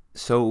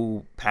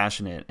so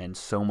passionate and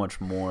so much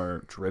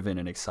more driven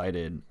and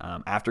excited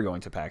after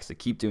going to PAX to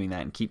keep doing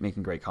that and keep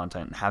making great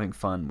content and having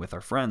fun with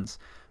our friends,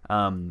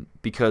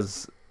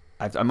 because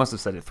I must have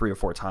said it 3 or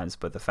 4 times,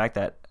 but the fact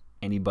that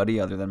anybody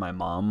other than my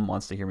mom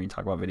wants to hear me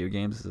talk about video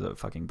games is a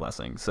fucking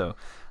blessing. So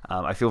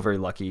I feel very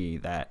lucky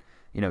that,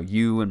 you know,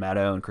 you and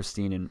Matto and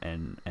Christine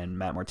and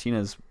Matt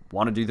Martinez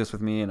want to do this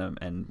with me,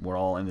 and we're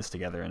all in this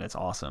together, and it's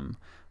awesome.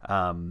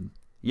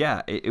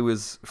 It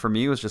was, for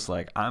me, it was just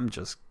like, I'm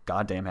just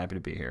goddamn happy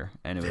to be here,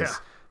 and it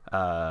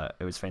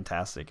was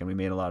fantastic, and we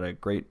made a lot of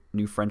great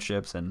new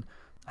friendships, and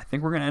I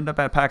think we're gonna end up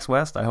at PAX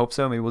West. I hope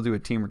so. Maybe we'll do a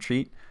team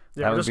retreat.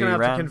 Yeah, we're just gonna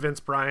have to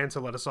convince Brian to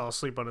let us all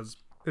sleep on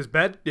his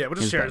bed. Yeah, we'll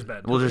just share his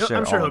bed. We'll just share.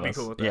 I'm sure he'll be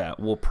cool with that. Yeah,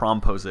 we'll prom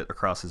pose it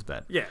across his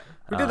bed. Yeah,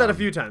 we did that a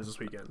few times this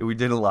weekend. We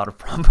did a lot of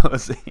prom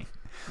posing.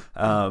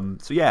 So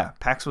yeah,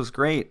 PAX was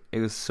great. It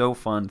was so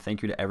fun.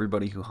 Thank you to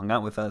everybody who hung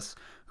out with us,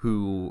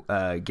 who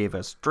gave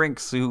us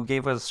drinks, who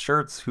gave us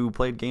shirts, who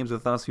played games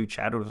with us, who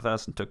chatted with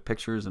us and took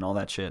pictures and all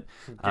that shit.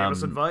 Gave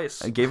us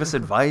advice. Gave us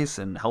advice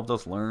and helped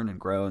us learn and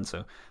grow. And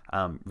so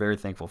very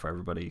thankful for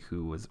everybody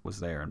who was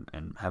there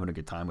and having a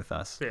good time with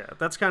us. Yeah,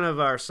 that's kind of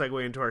our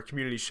segue into our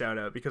community shout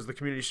out, because the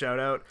community shout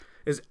out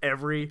is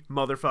every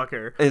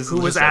motherfucker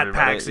who was at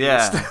PAX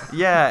East.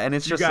 Yeah, and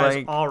it's you just guys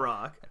like all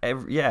rock.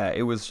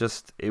 It was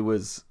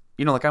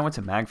like I went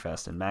to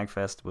MagFest, and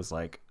MagFest was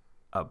like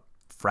a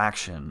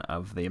fraction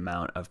of the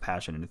amount of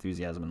passion and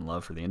enthusiasm and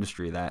love for the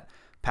industry that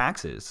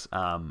PAX is.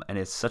 And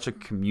it's such a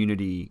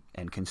community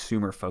and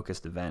consumer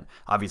focused event.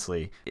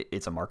 Obviously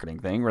it's a marketing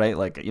thing, right?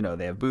 Like,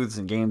 they have booths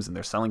and games and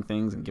they're selling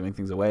things and giving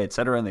things away,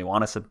 etc. And they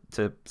want us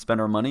to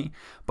spend our money,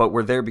 but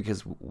we're there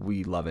because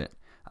we love it.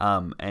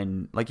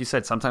 And like you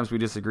said, sometimes we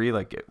disagree,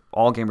 like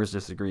all gamers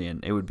disagree,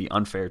 and it would be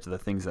unfair to the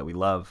things that we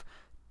love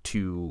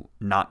to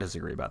not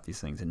disagree about these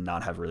things and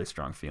not have really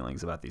strong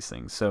feelings about these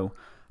things. So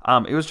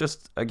it was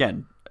just,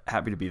 again,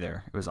 happy to be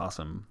there. It was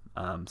awesome.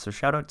 So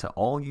shout out to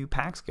all you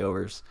PAX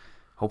goers.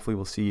 Hopefully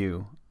we'll see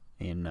you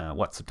in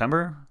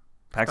September?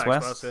 PAX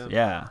West?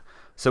 Yeah.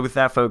 So with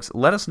that, folks,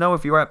 let us know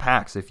if you are at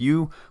PAX. If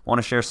you want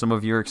to share some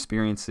of your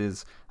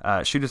experiences,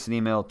 shoot us an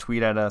email,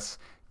 tweet at us,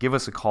 give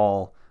us a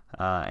call.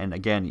 And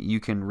again, you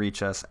can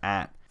reach us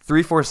at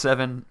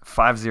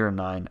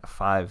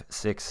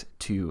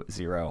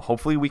 347-509-5620.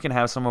 Hopefully we can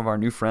have some of our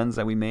new friends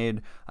that we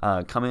made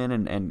come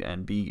in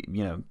and be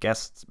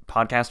guest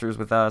podcasters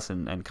with us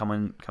and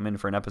come in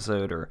for an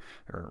episode or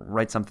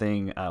write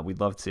something. We'd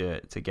love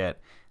to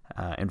get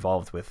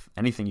involved with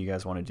anything you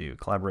guys want to do.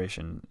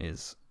 Collaboration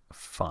is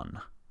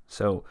fun.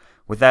 So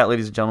with that,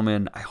 ladies and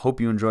gentlemen, I hope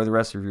you enjoy the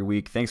rest of your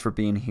week. Thanks for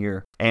being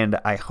here. And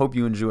I hope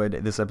you enjoyed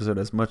this episode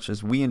as much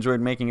as we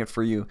enjoyed making it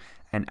for you.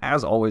 And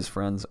as always,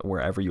 friends,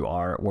 wherever you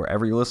are,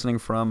 wherever you're listening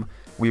from,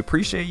 we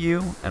appreciate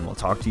you, and we'll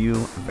talk to you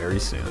very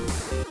soon.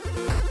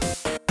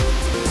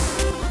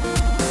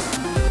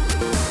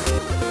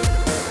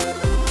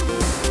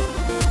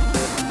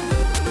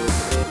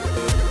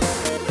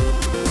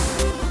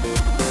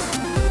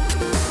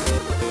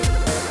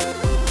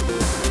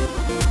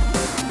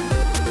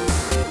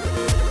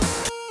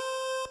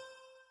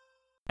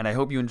 And I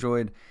hope you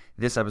enjoyed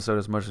this episode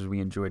as much as we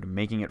enjoyed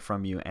making it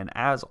from you. And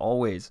as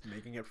always...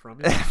 Making it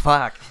from you?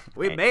 Fuck.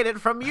 We made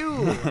it from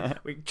you.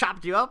 We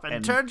chopped you up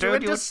and turned you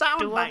into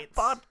sound bites.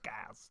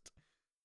 Podcast.